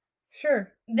 Okay.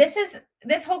 Sure.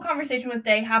 This whole conversation with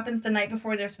Day happens the night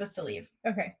before they're supposed to leave.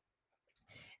 Okay.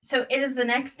 So it is the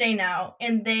next day now,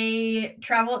 and they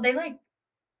travel. They like,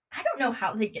 I don't know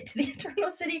how they get to the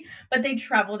Eternal City, but they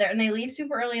travel there, and they leave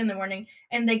super early in the morning,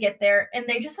 and they get there, and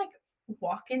they just like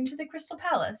walk into the Crystal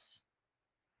Palace.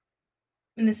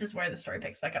 And this is where the story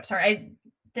picks back up. Sorry, I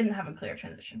didn't have a clear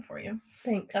transition for you.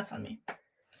 Thanks. That's on me.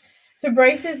 So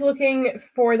Bryce is looking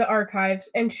for the archives,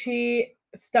 and she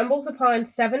stumbles upon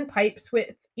 7 pipes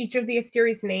with each of the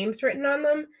Asteri's names written on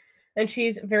them, and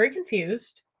she's very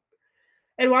confused.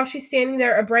 And while she's standing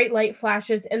there, a bright light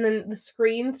flashes, and then the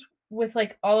screens with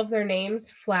like all of their names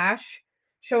flash,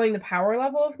 showing the power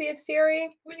level of the Asteri.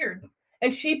 Weird.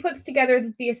 And she puts together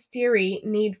that the Asteri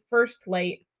need first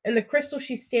light, and the crystal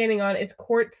she's standing on is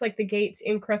quartz like the gates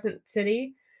in Crescent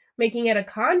City, making it a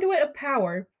conduit of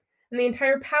power. And the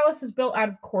entire palace is built out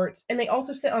of quartz, and they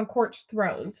also sit on quartz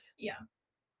thrones. Yeah.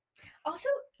 Also,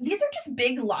 these are just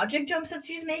big logic jumps that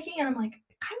she's making, and I'm like,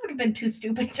 I would have been too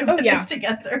stupid to put this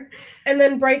together. And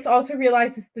then Bryce also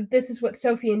realizes that this is what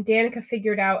Sophie and Danica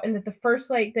figured out, and that the first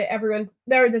light that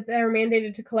that they're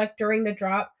mandated to collect during the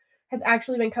drop has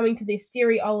actually been coming to the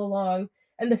Asteri all along,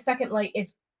 and the second light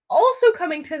is also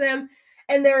coming to them,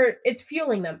 and it's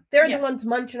fueling them. They're the ones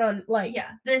munching on light.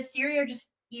 Yeah, the Asteri are just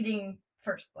eating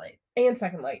first light. And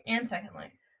second light.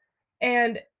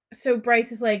 And so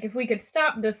Bryce is like, if we could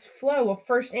stop this flow of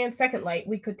first and second light,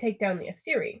 we could take down the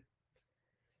Asteri.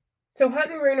 So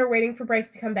Hunt and Rune are waiting for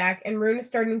Bryce to come back, and Rune is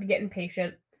starting to get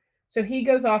impatient. So he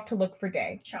goes off to look for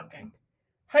Day. Shocking.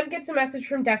 Hunt gets a message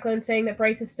from Declan saying that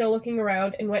Bryce is still looking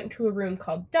around and went into a room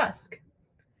called Dusk.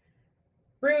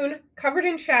 Rune, covered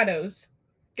in shadows,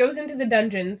 goes into the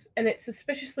dungeons, and it's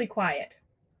suspiciously quiet.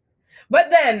 But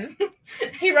then,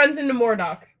 he runs into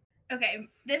Mordok. Okay,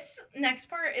 this next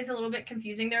part is a little bit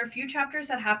confusing. There are a few chapters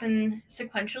that happen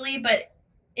sequentially, but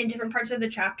in different parts of the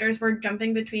chapters, we're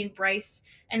jumping between Bryce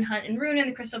and Hunt and Rune in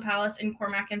the Crystal Palace, and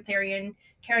Cormac and Tharian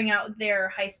carrying out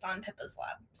their heist on Pippa's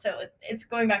lab. So it's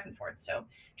going back and forth, so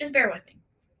just bear with me.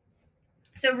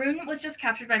 So Rune was just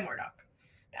captured by Mordok.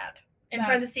 Bad. In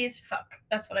parentheses, fuck.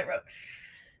 That's what I wrote.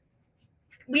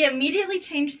 We immediately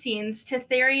change scenes to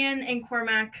Tharian and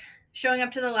Cormac showing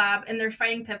up to the lab, and they're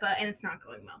fighting Pippa, and it's not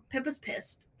going well. Pippa's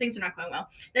pissed. Things are not going well.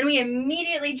 Then we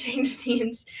immediately change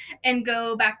scenes and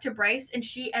go back to Bryce, and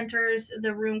she enters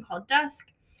the room called Dusk.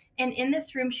 And in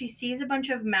this room, she sees a bunch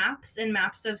of maps and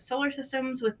maps of solar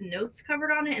systems with notes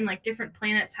covered on it, and like different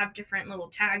planets have different little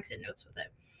tags and notes with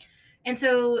it. And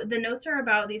so the notes are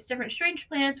about these different strange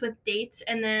planets with dates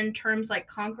and then terms like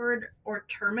conquered or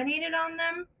terminated on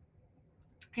them.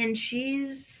 And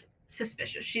she's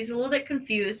suspicious. She's a little bit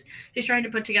confused. She's trying to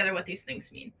put together what these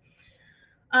things mean.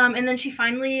 And then she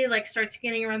finally starts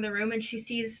scanning around the room, and she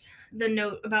sees the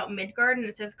note about Midgard, and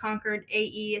it says conquered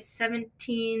AE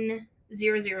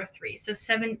 17003, so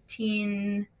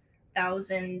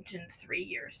 17,003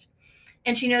 years.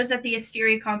 And she knows that the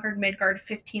Asteri conquered Midgard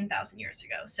 15,000 years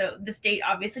ago. So this date,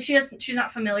 obviously, she's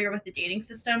not familiar with the dating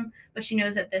system, but she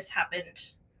knows that this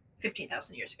happened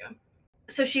 15,000 years ago.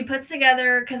 So she puts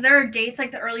together, because there are dates,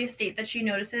 the earliest date that she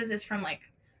notices is from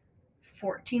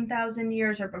 14,000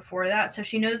 years or before that. So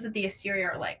she knows that the Asteri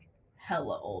are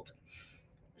hella old.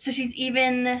 So she's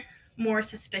even more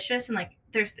suspicious, and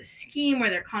there's this scheme where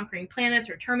they're conquering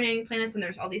planets or terminating planets, and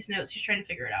there's all these notes. She's trying to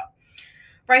figure it out.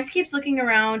 Bryce keeps looking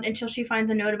around until she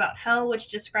finds a note about Hell, which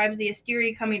describes the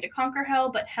Asteri coming to conquer Hell,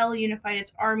 but Hell unified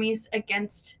its armies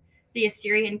against the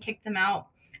Asteri and kicked them out.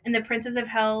 And the princes of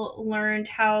Hell learned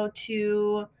how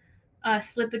to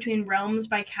slip between realms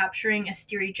by capturing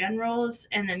Asteri generals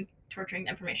and then torturing the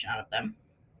information out of them.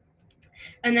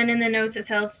 And then in the notes it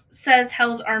says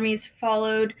Hell's armies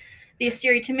followed the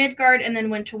Asteri to Midgard and then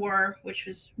went to war, which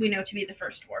we know to be the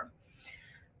First War.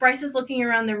 Bryce is looking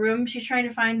around the room. She's trying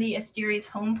to find the Asteri's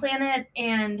home planet,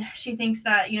 and she thinks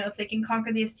that, if they can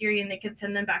conquer the Asteri and they can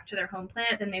send them back to their home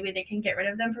planet, then maybe they can get rid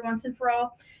of them for once and for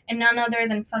all. And none other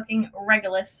than fucking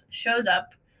Regulus shows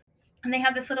up, and they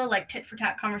have this little tit for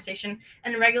tat conversation,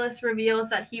 and Regulus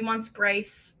reveals that he wants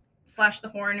Bryce /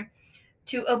 the Horn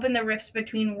to open the rifts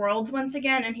between worlds once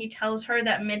again, and he tells her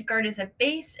that Midgard is a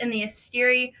base, and the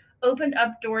Asteri opened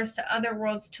up doors to other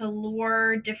worlds to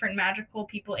lure different magical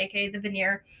people, aka the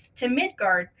Vanir, to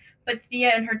Midgard. But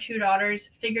Thea and her 2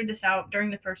 daughters figured this out during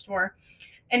the First War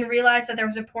and realized that there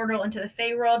was a portal into the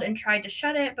Fey world and tried to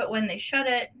shut it, but when they shut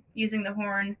it using the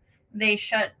horn, they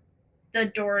shut the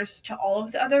doors to all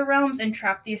of the other realms and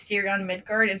trapped the Asteri on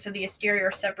Midgard, and so the Asteri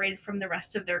are separated from the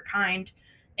rest of their kind,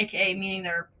 aka meaning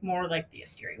they're more like the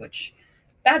Asteri, which,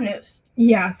 bad news.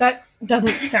 Yeah, that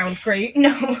doesn't sound great.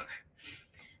 No.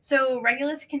 So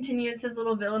Regulus continues his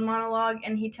little villain monologue,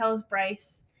 and he tells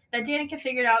Bryce that Danica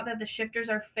figured out that the shifters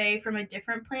are Fey from a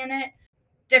different planet,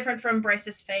 different from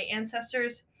Bryce's Fey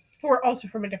ancestors. Who are also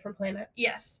from a different planet.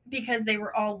 Yes, because they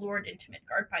were all lured into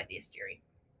Midgard by the Asteri.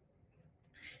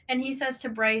 And he says to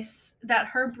Bryce that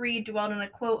her breed dwelled in a,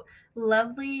 quote,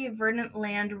 lovely, verdant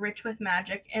land rich with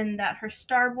magic, and that her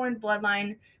starborn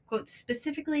bloodline, quote,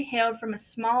 specifically hailed from a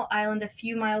small island a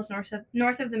few miles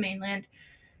north of the mainland.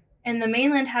 And the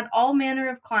mainland had all manner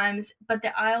of climes, but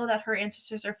the isle that her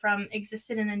ancestors are from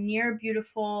existed in a near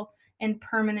beautiful and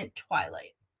permanent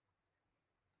twilight.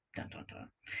 Dun, dun, dun.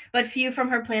 But few from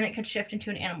her planet could shift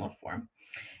into an animal form.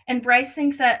 And Bryce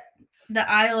thinks that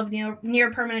the isle of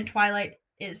near permanent twilight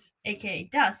is aka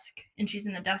dusk, and she's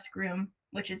in the dusk room,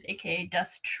 which is aka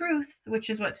dusk truth,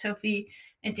 which is what Sophie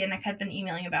and Danica had been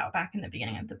emailing about back in the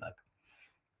beginning of the book.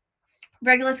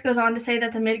 Regulus goes on to say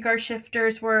that the Midgard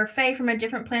shifters were Fey from a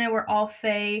different planet where all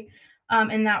Fey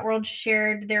in that world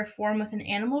shared their form with an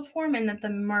animal form, and that the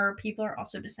Mer people are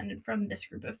also descended from this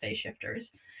group of Fey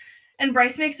shifters. And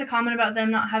Bryce makes a comment about them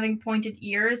not having pointed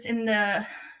ears, and the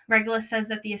Regulus says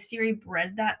that the Asteri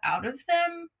bred that out of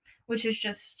them, which is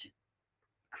just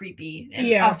creepy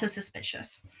and also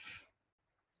suspicious.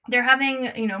 They're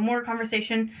having, more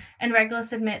conversation, and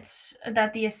Regulus admits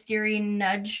that the Asteri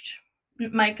nudged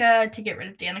Micah to get rid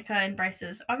of Danica, and Bryce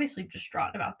is obviously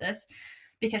distraught about this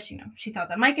because, she thought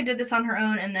that Micah did this on her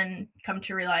own, and then come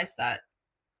to realize that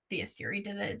the Asteri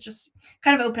did it, just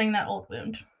kind of opening that old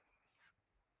wound.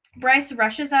 Bryce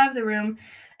rushes out of the room,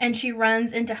 and she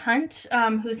runs into Hunt,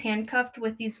 who's handcuffed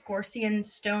with these Gorsian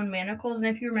stone manacles, and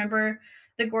if you remember,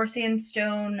 the Gorsian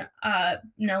stone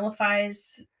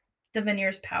nullifies the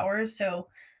Vanir's powers, so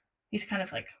he's kind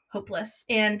of hopeless,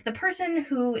 and the person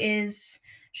who is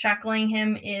shackling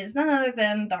him is none other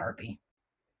than the Harpy.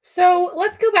 So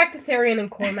let's go back to Therian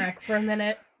and Cormac for a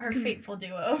minute. Our fateful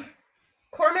duo.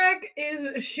 Cormac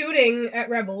is shooting at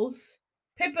rebels.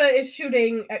 Pippa is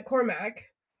shooting at Cormac.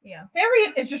 Yeah.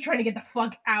 Therian is just trying to get the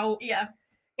fuck out. Yeah.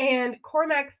 And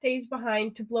Cormac stays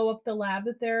behind to blow up the lab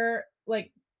that they're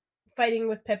fighting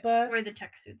with Pippa. Where the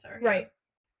tech suits are. Right.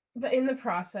 Yeah. But in the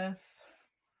process,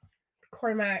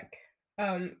 Cormac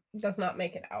does not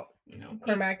make it out. No.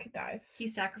 Cormac dies. He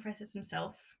sacrifices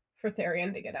himself for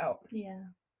Therian to get out. Yeah.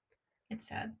 It's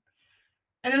sad.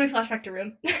 And then we flash back to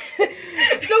Rune. So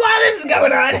while this is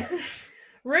going on,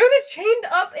 Rune is chained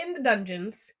up in the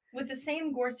dungeons. With the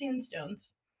same Gorsian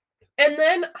stones. And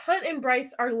then Hunt and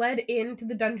Bryce are led into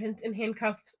the dungeons in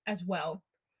handcuffs as well.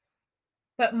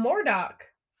 But Mordock,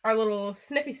 our little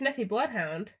sniffy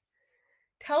bloodhound,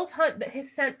 tells Hunt that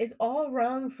his scent is all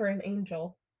wrong for an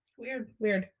angel.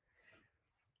 Weird.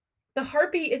 The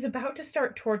Harpy is about to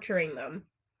start torturing them.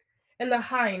 And the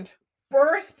Hind,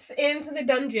 bursts into the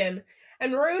dungeon,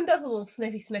 and Rune does a little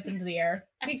sniffy sniff into the air.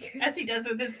 As he does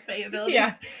with his Fae abilities.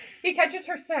 Yeah, he catches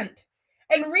her scent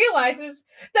and realizes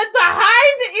that the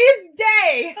hind is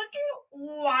Day.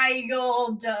 Fucking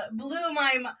wild. Blew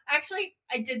my mind. Actually,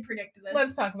 I did predict this.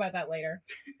 Let's talk about that later.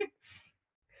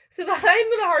 So the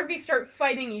hind and the harpy start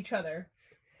fighting each other.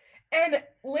 And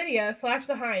Lydia /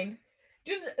 the hind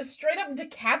just straight up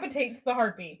decapitates the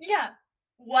harpy. Yeah.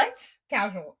 What?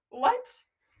 Casual. What?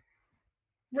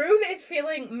 Rune is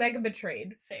feeling mega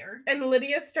betrayed. Fair. And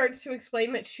Lydia starts to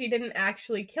explain that she didn't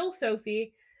actually kill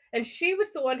Sophie, and she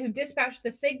was the one who dispatched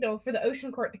the signal for the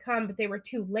Ocean Court to come, but they were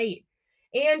too late.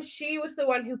 And she was the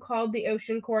one who called the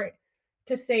Ocean Court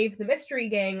to save the Mystery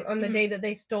Gang on the day that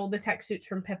they stole the tech suits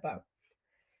from Pippa.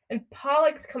 And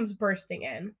Pollux comes bursting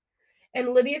in.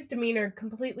 And Lydia's demeanor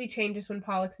completely changes when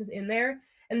Pollux is in there.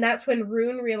 And that's when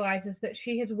Rune realizes that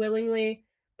she has willingly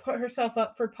put herself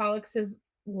up for Pollux's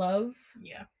love.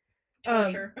 Yeah.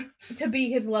 Torture. To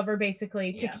be his lover,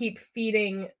 basically, to Yeah. keep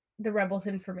feeding the rebels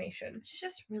information. It's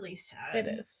just really sad.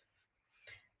 It is.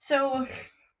 So,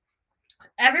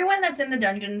 everyone that's in the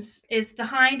dungeons is the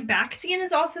hind. Baxian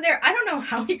is also there. I don't know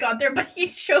how he got there, but he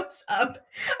shows up.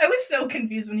 I was so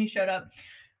confused when he showed up.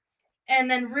 And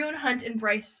then Rune, Hunt, and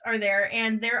Bryce are there,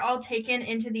 and they're all taken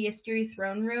into the Asteri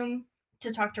throne room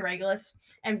to talk to Regulus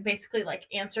and basically, like,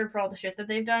 answer for all the shit that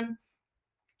they've done.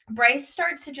 Bryce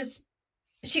starts to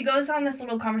she goes on this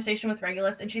little conversation with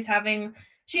Regulus, and she's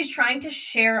trying to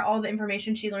share all the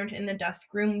information she learned in the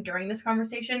Dusk Room during this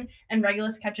conversation, and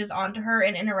Regulus catches on to her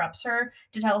and interrupts her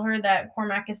to tell her that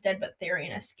Cormac is dead, but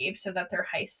Therian escaped, so that their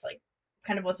heist, like,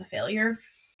 kind of was a failure.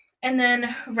 And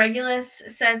then Regulus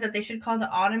says that they should call the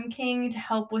Autumn King to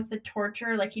help with the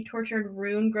torture. Like, he tortured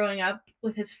Rune growing up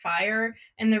with his fire,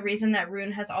 and the reason that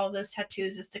Rune has all those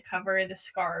tattoos is to cover the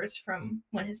scars from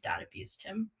when his dad abused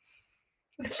him.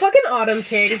 The fucking Autumn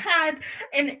King. Sad.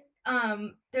 And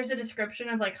there's a description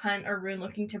of, like, Hunt or Rune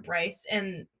looking to Bryce,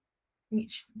 and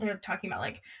they're talking about,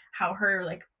 like, how her,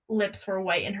 like, lips were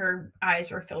white and her eyes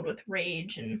were filled with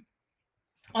rage and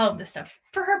all of this stuff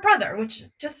for her brother, which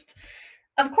just...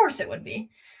 Of course it would be.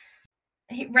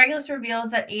 Regulus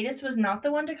reveals that Adis was not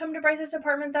the one to come to Bryce's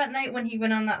apartment that night when he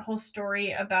went on that whole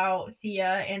story about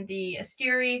Thea and the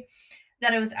Asteri,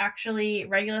 that it was actually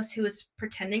Regulus who was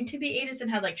pretending to be Adis and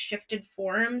had, like, shifted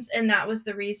forms, and that was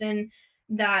the reason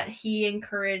that he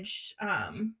encouraged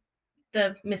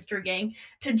the Mystery Gang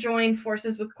to join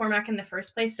forces with Cormac in the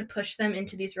first place, to push them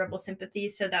into these rebel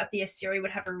sympathies so that the Asteri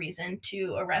would have a reason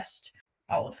to arrest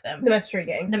all of them. The Mystery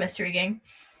Gang. The Mystery Gang.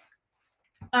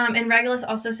 And Regulus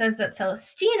also says that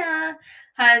Celestina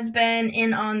has been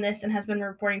in on this and has been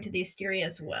reporting to the Asteri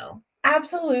as well.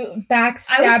 Absolute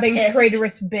backstabbing,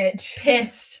 traitorous bitch.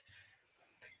 Pissed.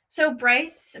 So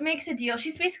Bryce makes a deal.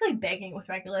 She's basically begging with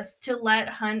Regulus to let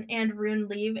Hunt and Rune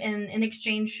leave, and in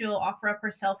exchange she'll offer up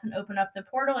herself and open up the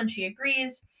portal, and she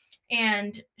agrees.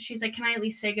 And she's like, can I at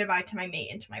least say goodbye to my mate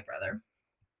and to my brother?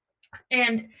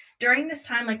 And during this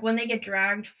time, like, when they get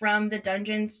dragged from the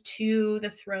dungeons to the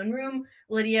throne room,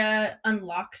 Lydia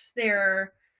unlocks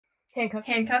their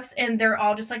handcuffs, and they're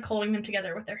all just, like, holding them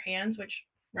together with their hands, which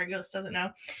Regulus doesn't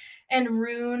know. And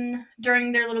Rune,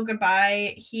 during their little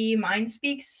goodbye, he mind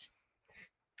speaks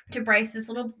to Bryce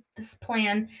this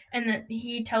plan, and that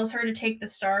he tells her to take the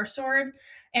Star Sword,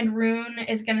 and Rune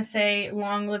is going to say,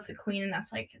 long live the queen, and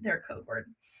that's, like, their code word.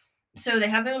 So they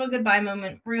have their little goodbye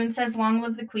moment. Rune says, long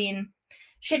live the queen.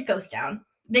 Shit goes down.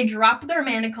 They drop their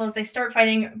manacles. They start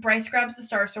fighting. Bryce grabs the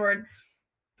Star Sword.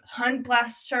 Hunt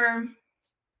blasts her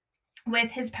with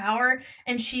his power,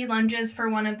 and she lunges for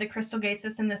one of the crystal gates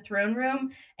that's in the throne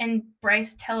room, and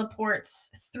Bryce teleports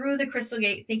through the crystal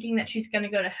gate thinking that she's going to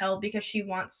go to hell because she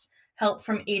wants help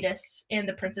from Adis and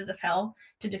the princes of hell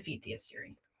to defeat the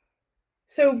Asteri.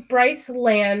 So Bryce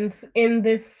lands in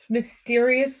this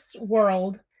mysterious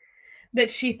world that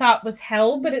she thought was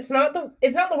hell, but it's not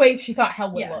the way she thought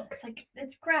hell would look. It's like,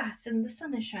 it's grass and the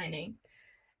sun is shining.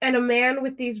 And a man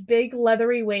with these big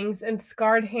leathery wings and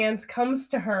scarred hands comes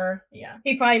to her. Yeah.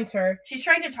 He finds her. She's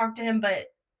trying to talk to him, but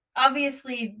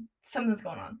obviously something's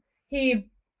going on. He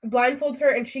blindfolds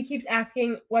her, and she keeps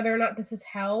asking whether or not this is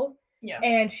hell. Yeah.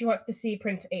 And she wants to see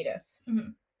Prince Adis.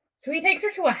 Mm-hmm. So he takes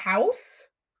her to a house,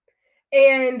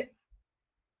 and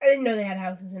I didn't know they had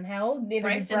houses in hell. Neither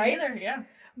did Bryce. Neither, yeah.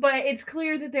 But it's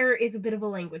clear that there is a bit of a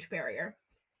language barrier.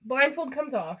 Blindfold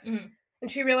comes off, and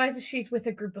she realizes she's with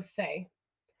a group of Fae.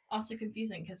 Also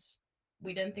confusing, because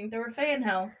we didn't think there were Fae in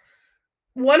hell.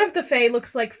 One of the Fae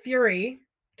looks like Fury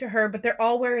to her, but they're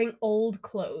all wearing old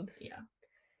clothes. Yeah.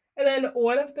 And then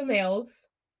one of the males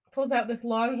pulls out this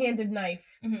long-handed knife,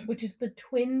 Mhm. which is the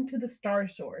twin to the Star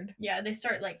Sword. Yeah, they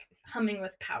start like humming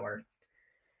with power.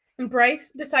 And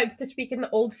Bryce decides to speak in the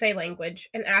Old Fae language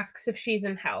and asks if she's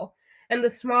in hell. And the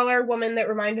smaller woman that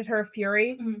reminded her of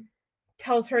Fury Mhm.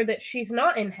 tells her that she's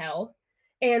not in hell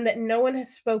and that no one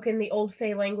has spoken the Old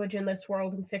Fae language in this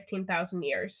world in 15,000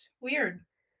 years. Weird.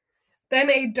 Then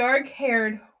a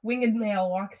dark-haired, winged male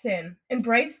walks in, and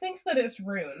Bryce thinks that it's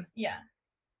Rune. Yeah.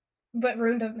 But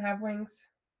Rune doesn't have wings,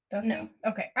 does No. he?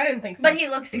 Okay, I didn't think so. But he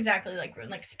looks exactly like Rune,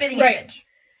 like spitting Right. image.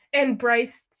 And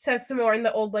Bryce says some more in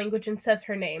the old language and says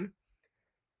her name.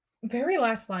 Very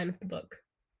last line of the book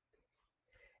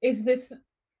is this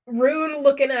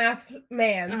Rune-looking ass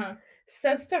man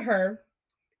says to her,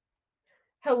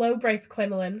 "Hello, Bryce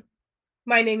Quinlan.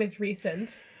 My name is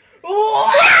Recent."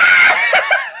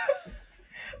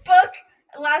 Book.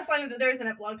 Last line of the, there's an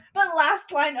epilogue, but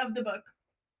last line of the book.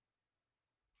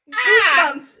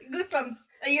 Goosebumps.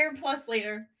 A year plus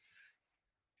later.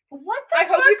 What the I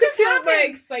fuck hope you could just feel happened? my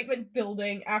excitement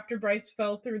building after Bryce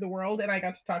fell through the world and I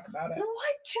got to talk about it.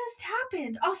 What just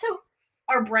happened? Also,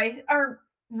 are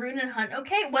Rune and Hunt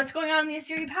okay? What's going on in the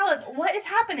Assyrian Palace? What is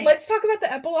happening? Let's talk about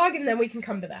the epilogue and then we can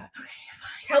come to that. Okay,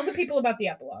 fine. Tell the people about the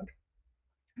epilogue.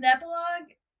 The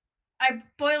epilogue, I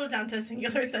boil it down to a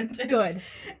singular sentence. Good.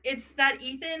 It's that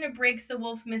Ethan breaks the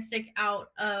wolf mystic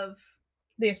out of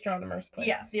the astronomer's place.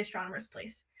 Yeah, the astronomer's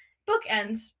place. Book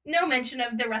ends. No mention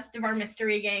of the rest of our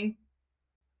mystery gang.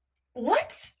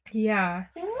 What? Yeah.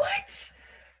 What?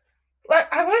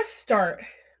 I want to start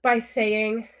by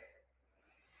saying,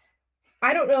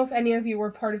 I don't know if any of you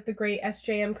were part of the great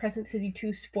SJM Crescent City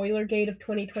 2 spoiler gate of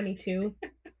 2022.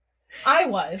 I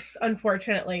was,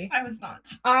 unfortunately. I was not.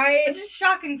 It's just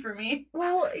shocking for me.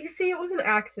 Well, you see, it was an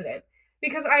accident.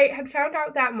 Because I had found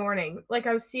out that morning, like,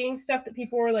 I was seeing stuff that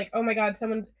people were like, oh my god,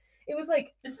 someone... It was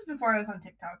like... This is before I was on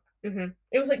TikTok. Mm-hmm.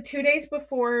 It was like 2 days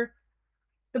before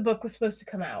the book was supposed to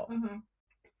come out. Mm-hmm.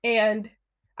 And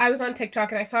I was on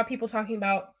TikTok and I saw people talking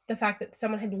about the fact that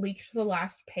someone had leaked the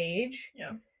last page.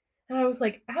 Yeah. And I was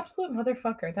like, absolute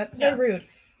motherfucker. That's so rude.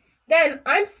 Then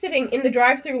I'm sitting in the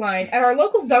drive-thru line at our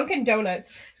local Dunkin' Donuts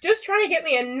just trying to get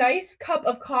me a nice cup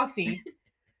of coffee.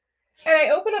 And I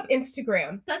open up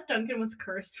Instagram. That Dunkin' was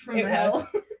cursed from It hell.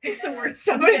 was. It's the worst.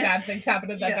 So many bad things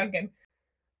happened at that Dunkin'.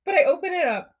 But I open it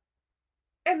up.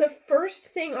 And the first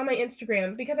thing on my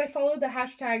Instagram, because I followed the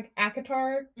hashtag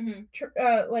Akatar,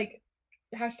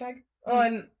 hashtag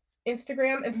on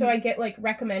Instagram, and so I get, like,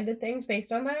 recommended things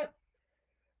based on that.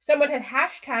 Someone had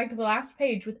hashtagged the last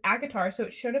page with Akatar, so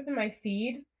it showed up in my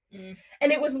feed.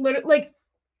 And it was literally, like,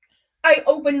 I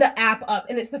opened the app up,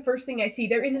 and it's the first thing I see.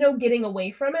 There is no getting away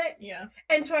from it. Yeah.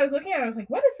 And so I was looking at it, I was like,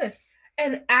 what is this?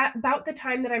 And at about the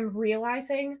time that I'm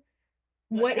realizing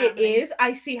what it is,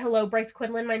 I see, hello, Bryce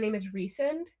Quinlan, my name is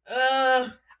Recent.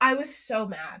 I was so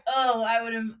mad. Oh, I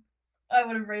would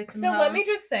have raised some hell. Let me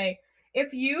just say,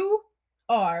 if you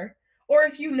are, or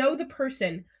if you know the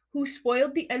person who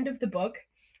spoiled the end of the book,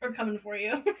 or coming for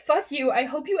you, fuck you. I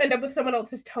hope you end up with someone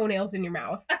else's toenails in your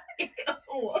mouth.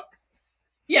 Ew.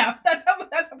 Yeah, that's how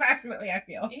passionately I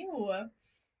feel. Ew.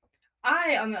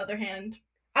 I, on the other hand,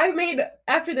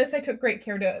 after this, I took great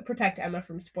care to protect Emma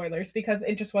from spoilers because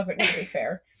it just wasn't going to be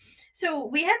fair. So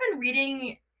we had been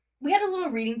reading, we had a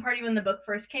little reading party when the book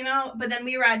first came out, but then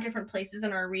we were at different places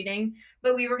in our reading,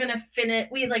 but we were going to finish,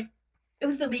 it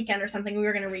was the weekend or something, we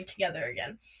were going to read together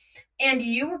again. And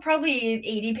you were probably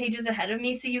 80 pages ahead of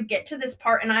me, so you get to this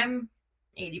part, and I'm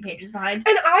 80 pages behind.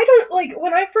 And I don't,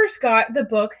 when I first got the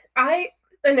book, I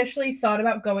initially thought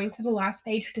about going to the last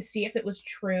page to see if it was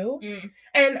true,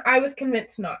 and I was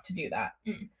convinced not to do that.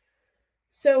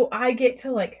 So I get to,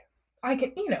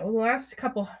 the last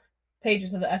couple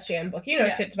pages of the SJM book,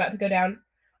 shit's about to go down.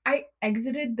 I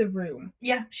exited the room.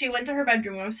 Yeah, she went to her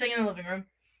bedroom. I was sitting in the living room.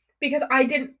 Because I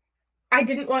didn't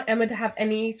want Emma to have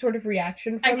any sort of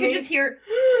reaction from me. I could just hear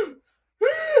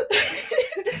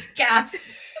just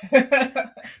gasps. I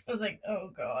was like, oh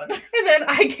god. And then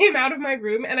I came out of my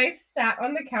room and I sat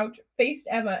on the couch, faced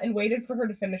Emma, and waited for her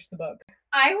to finish the book.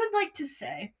 I would like to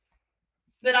say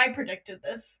that I predicted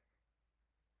this.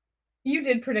 You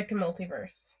did predict a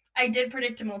multiverse. I did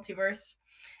predict a multiverse.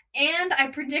 And I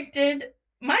predicted...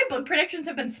 My book predictions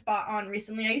have been spot on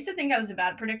recently. I used to think I was a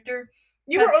bad predictor.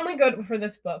 You were only good for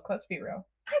this book, let's be real.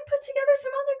 I put together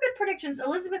some other good predictions.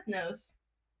 Elizabeth knows.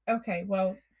 Okay,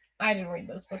 well, I didn't read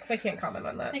those books. I can't comment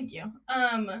on that. Thank you.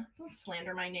 Don't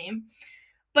slander my name.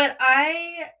 But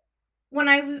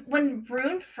when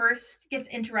Rune first gets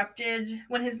interrupted,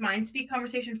 when his mind speak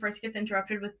conversation first gets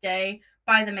interrupted with Day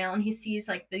by the male, and he sees,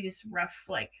 these rough,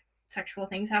 sexual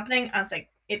things happening, I was like,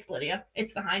 it's Lydia.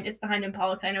 It's the Hind. It's the Hind and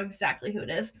Pollock. I know exactly who it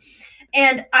is.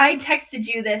 And I texted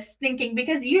you this thinking,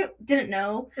 because you didn't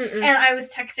know, and I was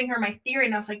texting her my theory,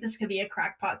 and I was like, this could be a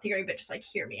crackpot theory, but just like,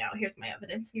 hear me out. Here's my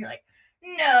evidence. And you're like,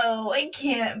 no, it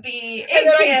can't be.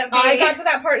 It can't be. I got to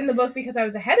that part in the book because I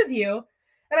was ahead of you,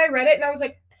 and I read it, and I was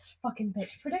like, this fucking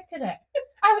bitch predicted it.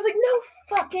 I was like,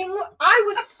 no fucking. I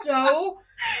was so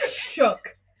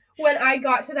shook when I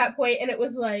got to that point, and it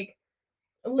was like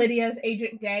Lydia's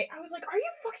Agent Day. I was like, are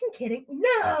you fucking kidding?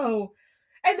 No.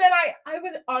 And then I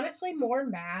was honestly more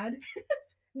mad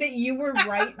that you were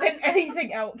right than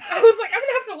anything else. I was like, I'm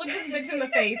gonna have to look this bitch in the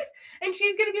face, and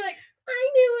she's gonna be like, I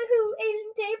knew who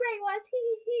Agent Daybreak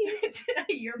was.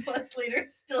 A year plus later,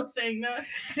 still saying that.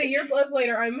 The year plus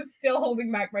later, I'm still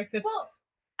holding back my fists. Well,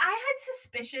 I had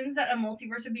suspicions that a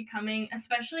multiverse would be coming,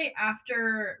 especially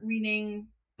after reading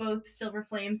both Silver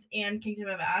Flames and Kingdom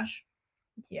of Ash.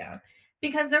 Yeah.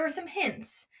 Because there were some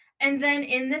hints. And then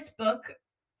in this book,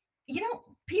 you know,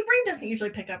 P-Brain doesn't usually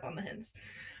pick up on the hints.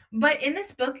 But in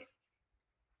this book,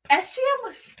 SGM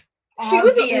was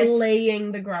obvious. She was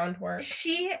laying the groundwork.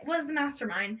 She was the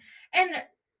mastermind. And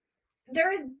there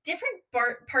are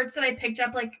different parts that I picked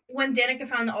up, like when Danica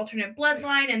found the alternate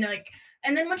bloodline, and they're like,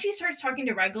 and then when she starts talking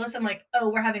to Regulus, I'm like, oh,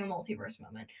 we're having a multiverse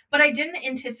moment. But I didn't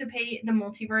anticipate the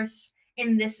multiverse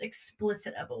in this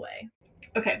explicit of a way.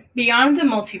 Okay, beyond the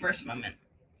multiverse moment,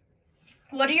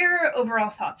 what are your overall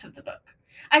thoughts of the book?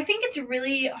 I think it's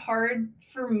really hard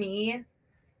for me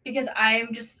because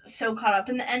I'm just so caught up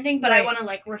in the ending, but I want to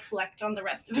like reflect on the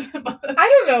rest of the book. I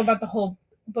don't know about the whole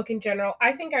book in general.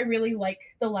 I think I really like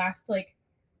the last like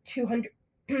 200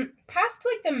 past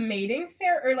like the mating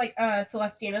ceremony, or like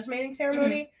Celestina's mating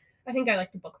ceremony. Mm-hmm. I think I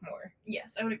like the book more.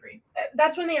 Yes, I would agree.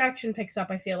 That's when the action picks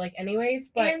up, I feel like, anyways.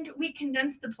 But and we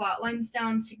condense the plot lines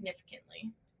down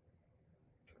significantly.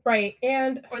 Right,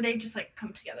 and or they just like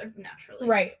come together naturally.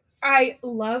 Right. I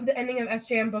love the ending of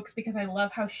SJM books because I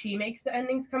love how she makes the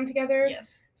endings come together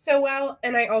so well.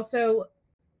 And I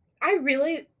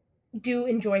really do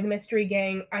enjoy the Mystery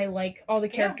Gang. I like all the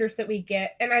characters that we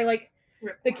get, and I like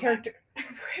the character.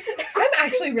 I'm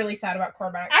actually really sad about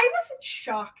Cormac. I wasn't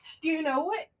shocked. Do you know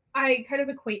what I kind of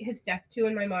equate his death to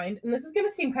in my mind? And this is going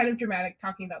to seem kind of dramatic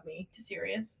talking about me. To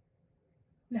Sirius?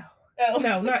 No. Oh,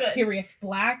 no, not good. Sirius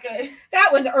Black. Good. That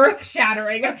was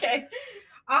earth-shattering. Okay.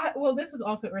 Well, this is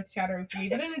also earth-shattering for me,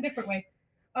 but in a different way.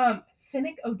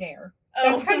 Finnick O'Dare.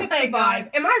 Oh, that's kind of the vibe.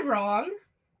 God. Am I wrong?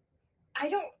 I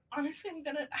don't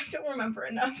remember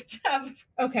enough to have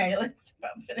feelings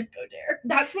about Finnick O'Dare.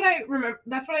 That's what I remember.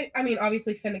 I mean,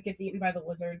 obviously Finnick gets eaten by the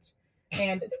lizards,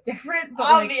 and it's different. But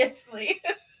obviously.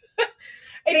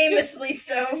 Famously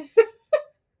so.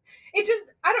 It just,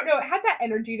 I don't know, it had that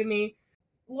energy to me.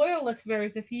 Loyal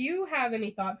listeners, if you have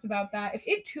any thoughts about that, if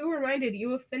it too reminded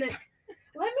you of Finnick,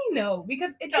 let me know,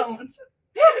 because it just... No,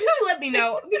 do let me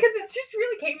know, because it just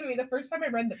really came to me the first time I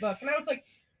read the book, and I was like,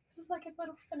 this is like his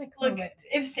little Finnick moment.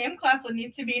 If Sam Claflin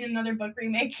needs to be in another book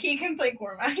remake, he can play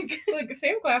Cormac. Like,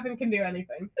 Sam Claflin can do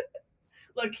anything.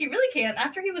 Look, he really can.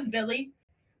 After he was Billy.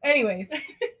 Anyways.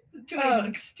 Too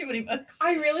many books.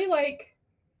 I really like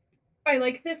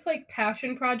this, like,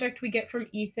 passion project we get from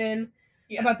Ethan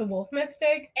about the wolf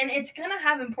mystic. And it's gonna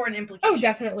have important implications. Oh,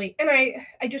 definitely. And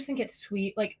I just think it's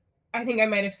sweet. Like, I think I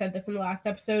might have said this in the last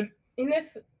episode. In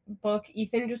this book,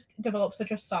 Ethan just developed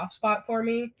such a soft spot for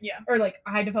me. Yeah. Or, like,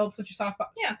 I developed such a soft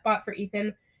spot for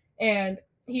Ethan. And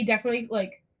he definitely,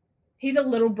 like, he's a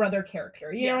little brother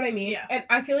character. You know what I mean? Yeah. And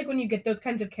I feel like when you get those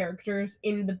kinds of characters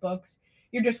in the books,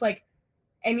 you're just like,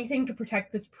 anything to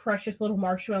protect this precious little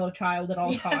marshmallow child at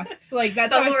all costs. Like,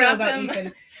 that's how I feel about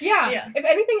Ethan. Yeah. If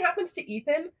anything happens to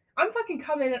Ethan, I'm fucking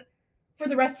coming for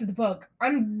the rest of the book.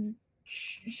 I'm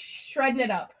shredding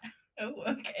it up. Oh,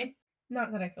 okay.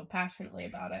 Not that I feel passionately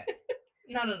about it.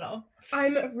 Not at all.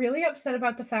 I'm really upset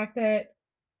about the fact that,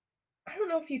 I don't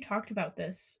know if you talked about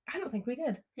this. I don't think we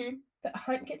did. That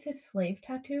Hunt gets his slave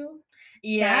tattoo.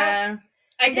 Yeah.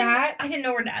 I didn't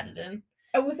know where to add it in.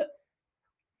 It was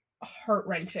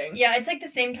heart-wrenching. Yeah, it's like the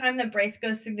same time that Bryce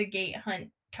goes through the gate, Hunt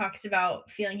talks about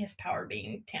feeling his power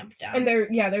being tamped down. And they're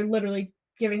literally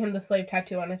giving him the slave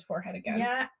tattoo on his forehead again.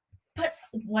 Yeah, but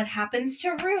what happens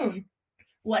to Rune?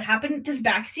 What happened? Does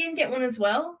Baxian get one as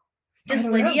well? Does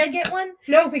Lydia get one?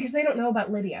 No, because they don't know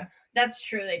about Lydia. That's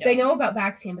true, they don't. They know about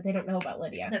Baxian, but they don't know about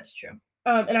Lydia. That's true.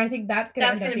 And I think that's going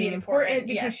to end up being important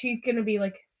because she's going to be,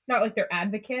 like, not like their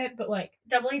advocate, but, like...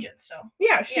 double agent still.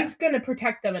 Yeah, she's going to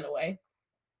protect them in a way.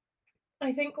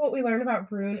 I think what we learned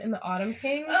about Rune in the Autumn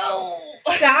King... Oh!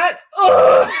 That...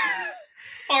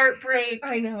 Heartbreak.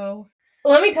 I know.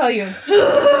 Let me tell you.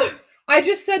 I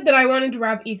just said that I wanted to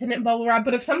wrap Ethan in bubble wrap,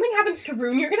 but if something happens to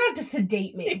Rune, you're gonna have to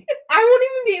sedate me. I won't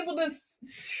even be able to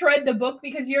shred the book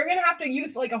because you're gonna have to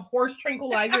use like a horse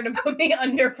tranquilizer to put me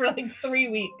under for like 3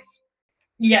 weeks.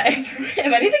 Yeah, if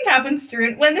anything happens to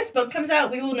Rune, when this book comes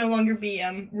out, we will no longer be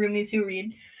roomies who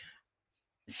read.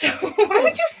 So why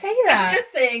would you say that? I'm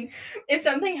just saying, if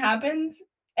something happens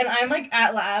and I'm like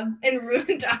at lab and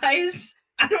Rune dies,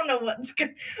 I don't know what's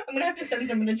good. I'm gonna have to send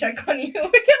someone to check on you. You're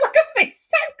gonna get like a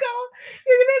FaceTime call.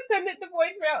 You're gonna send it to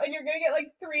voicemail, and you're gonna get like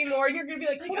 3 more, and you're gonna be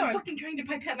like, "Hold on, I'm fucking trying to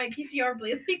pipette my PCR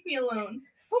blade. Leave me alone."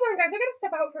 Hold on, guys. I gotta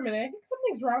step out for a minute. I think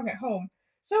something's wrong at home.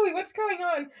 Zoe, what's going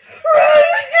on?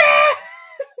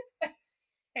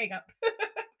 Hang up.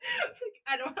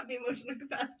 I don't have the emotional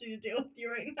capacity to deal with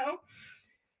you right now.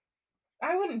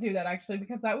 I wouldn't do that actually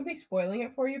because that would be spoiling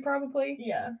it for you probably.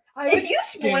 Yeah. If you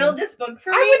spoiled this book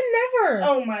for me, I would never.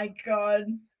 Oh my god.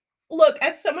 Look,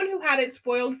 as someone who had it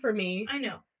spoiled for me. I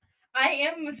know. I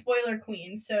am a spoiler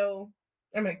queen, so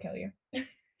I'm gonna kill you.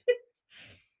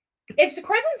 If the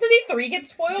Crescent City 3 gets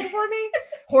spoiled for me,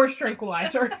 horse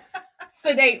tranquilizer.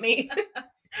 Sedate me.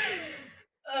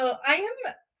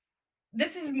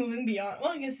 This is moving beyond.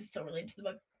 Well, I guess it's still related to the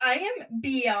book. I am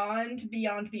beyond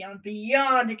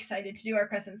excited to do our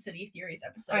Crescent City Theories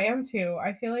episode. I am too.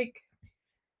 I feel like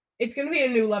it's going to be a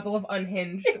new level of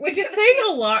unhinged, which is saying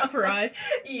a lot for us.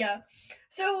 Yeah.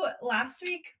 So last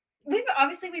week, we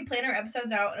plan our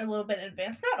episodes out a little bit in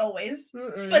advance. Not always,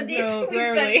 but these we've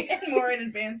been more in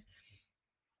advance.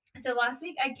 So last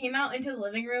week, I came out into the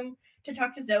living room to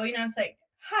talk to Zoe, and I was like,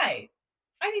 "Hi,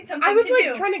 I need something." I was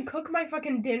like trying to cook my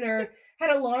fucking dinner. Had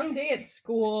a long day at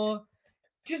school.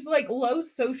 Just like low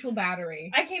social battery.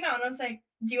 I came out and I was like,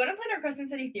 "Do you want to plan our Crescent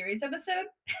City Theories episode?"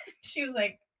 She was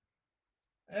like,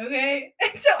 "Okay."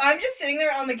 And so I'm just sitting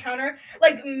there on the counter,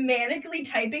 like manically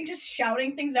typing, just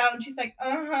shouting things out, and she's like,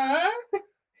 "Uh-huh.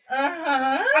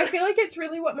 Uh-huh." I feel like it's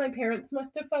really what my parents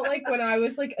must have felt like when I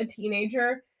was like a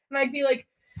teenager. And I'd be like,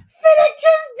 Finnick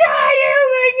just died! Oh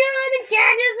my god! And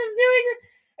Candace is doing it!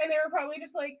 And they were probably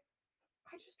just like,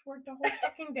 I just worked a whole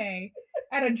fucking day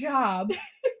at a job.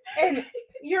 And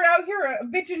you're out here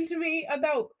bitching to me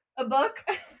about a book?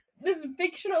 This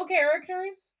fictional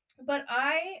characters? But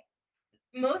I,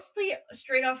 mostly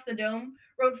straight off the dome,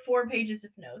 wrote 4 pages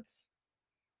of notes.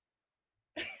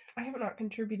 I have not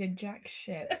contributed jack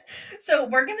shit. So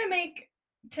we're gonna make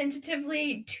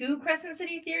tentatively 2 Crescent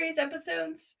City Theories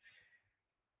episodes.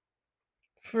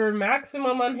 For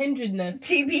maximum unhingedness.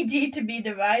 TBD to be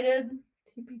divided.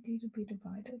 TBD to be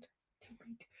divided.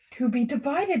 To be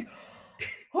divided.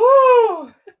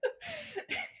 Oh!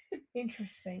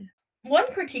 Interesting.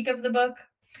 One critique of the book,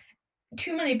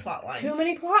 too many plot lines. Too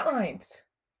many plot lines.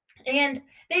 And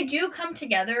they do come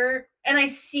together, and I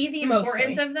see the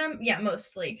importance of them. Yeah,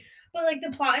 mostly. But like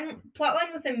the plot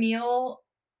line with Emil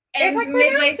ends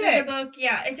midway through the book.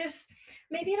 Yeah, it just,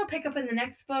 maybe it'll pick up in the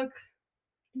next book.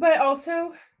 But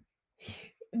also,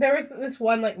 there was this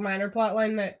one like minor plot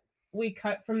line that we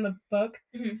cut from the book.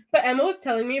 Mm-hmm. But Emma was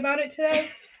telling me about it today.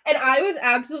 And I was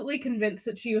absolutely convinced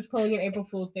that she was pulling an April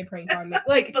Fool's Day prank on me.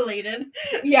 Like, belated.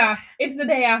 Yeah, it's the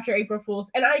day after April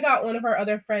Fool's. And I got one of our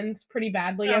other friends pretty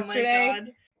badly yesterday. My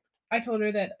God. I told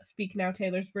her that Speak Now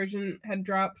Taylor's version had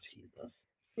dropped. Jesus.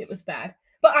 It was bad.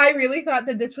 But I really thought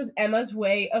that this was Emma's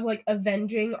way of, like,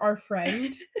 avenging our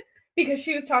friend. Because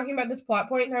she was talking about this plot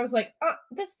point, and I was like,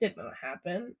 this did not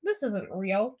happen. This isn't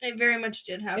real. It very much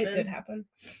did happen. It did happen.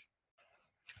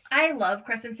 I love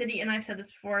Crescent City, and I've said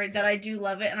this before, that I do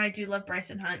love it, and I do love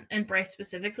Bryson Hunt, and Bryce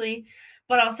specifically.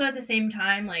 But also at the same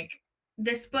time, like,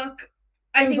 this book,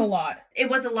 it was a lot. It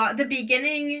was a lot. The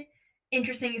beginning,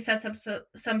 interesting, sets up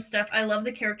some stuff. I love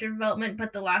the character development,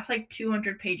 but the last, like,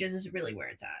 200 pages is really where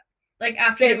it's at. Like,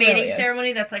 after the mating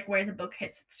ceremony, that's, like, where the book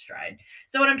hits its stride.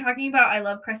 So what I'm talking about, I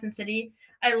love Crescent City.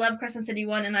 I love Crescent City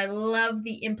 1, and I love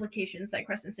the implications that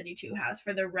Crescent City 2 has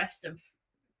for the rest of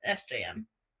SJM.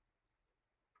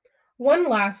 One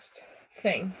last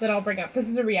thing that I'll bring up. This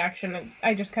is a reaction, and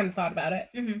I just kind of thought about it.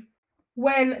 Mm-hmm.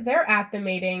 When they're at the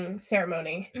mating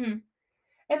ceremony, and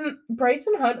Bryce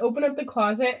and Hunt open up the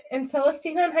closet, and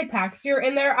Celestina and Hypaxia are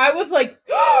in there, I was like,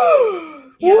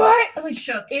 what? Like,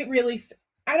 shook. It really...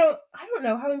 I don't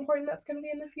know how important that's going to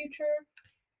be in the future.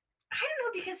 I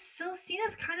don't know, because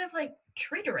Celestina's kind of, like,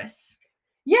 traitorous.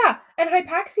 Yeah, and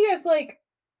Hypaxia is, like,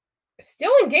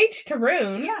 still engaged to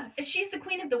Rune. Yeah, she's the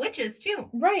queen of the witches, too.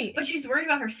 Right. But she's worried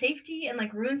about her safety, and,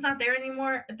 like, Rune's not there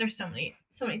anymore. There's so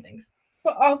many things.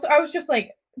 But also, I was just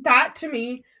like, that, to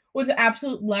me, was an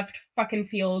absolute left fucking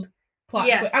field plot.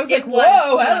 Yes, I was like,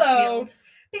 whoa, hello.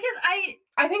 Because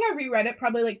I think I reread it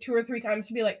probably, like, 2 or 3 times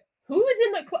to be like, Who is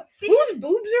in the club? Whose boobs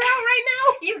are out right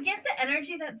now? You get the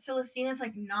energy that Celestina's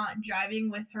like not jiving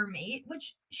with her mate,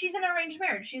 which she's in an arranged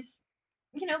marriage. She's,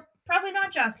 probably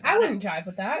not just about I wouldn't jive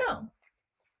with that. No.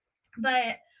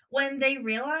 But when they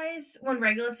realize, when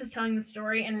Regulus is telling the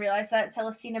story and realize that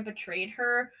Celestina betrayed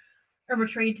her, or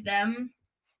betrayed them,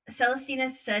 Celestina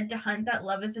said to Hunt that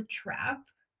love is a trap.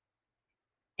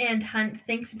 And Hunt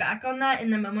thinks back on that in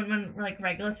the moment when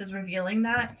Regulus is revealing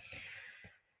that.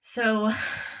 So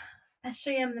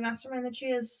SJM, the mastermind that she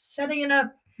is, setting it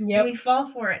up. Yep. And we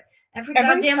fall for it. Every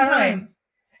goddamn time.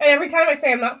 And every time I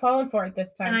say I'm not falling for it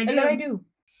this time. And then I do.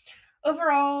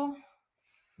 Overall,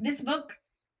 this book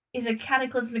is a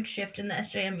cataclysmic shift in the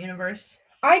SJM universe.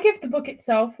 I give the book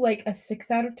itself like a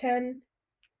 6 out of 10.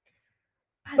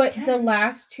 But the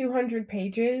last 200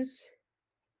 pages,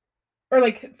 or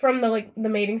like from the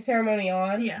mating ceremony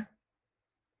on,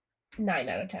 9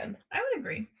 out of 10. I would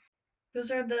agree. Those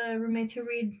are the roommates who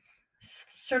read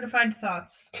certified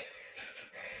thoughts.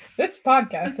 This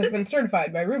podcast has been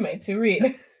certified by roommates who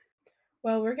read.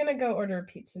 Well, we're gonna go order a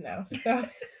pizza now, so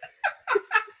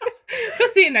we'll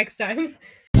see you next time.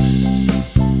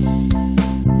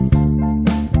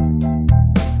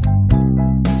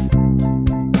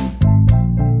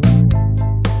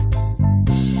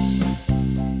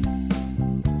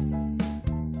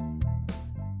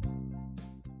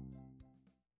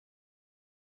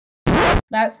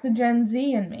 That's the Gen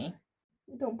Z in me.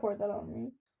 Don't pour that on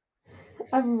me.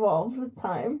 I've evolved with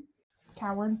time.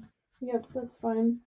 Coward. Yep, that's fine.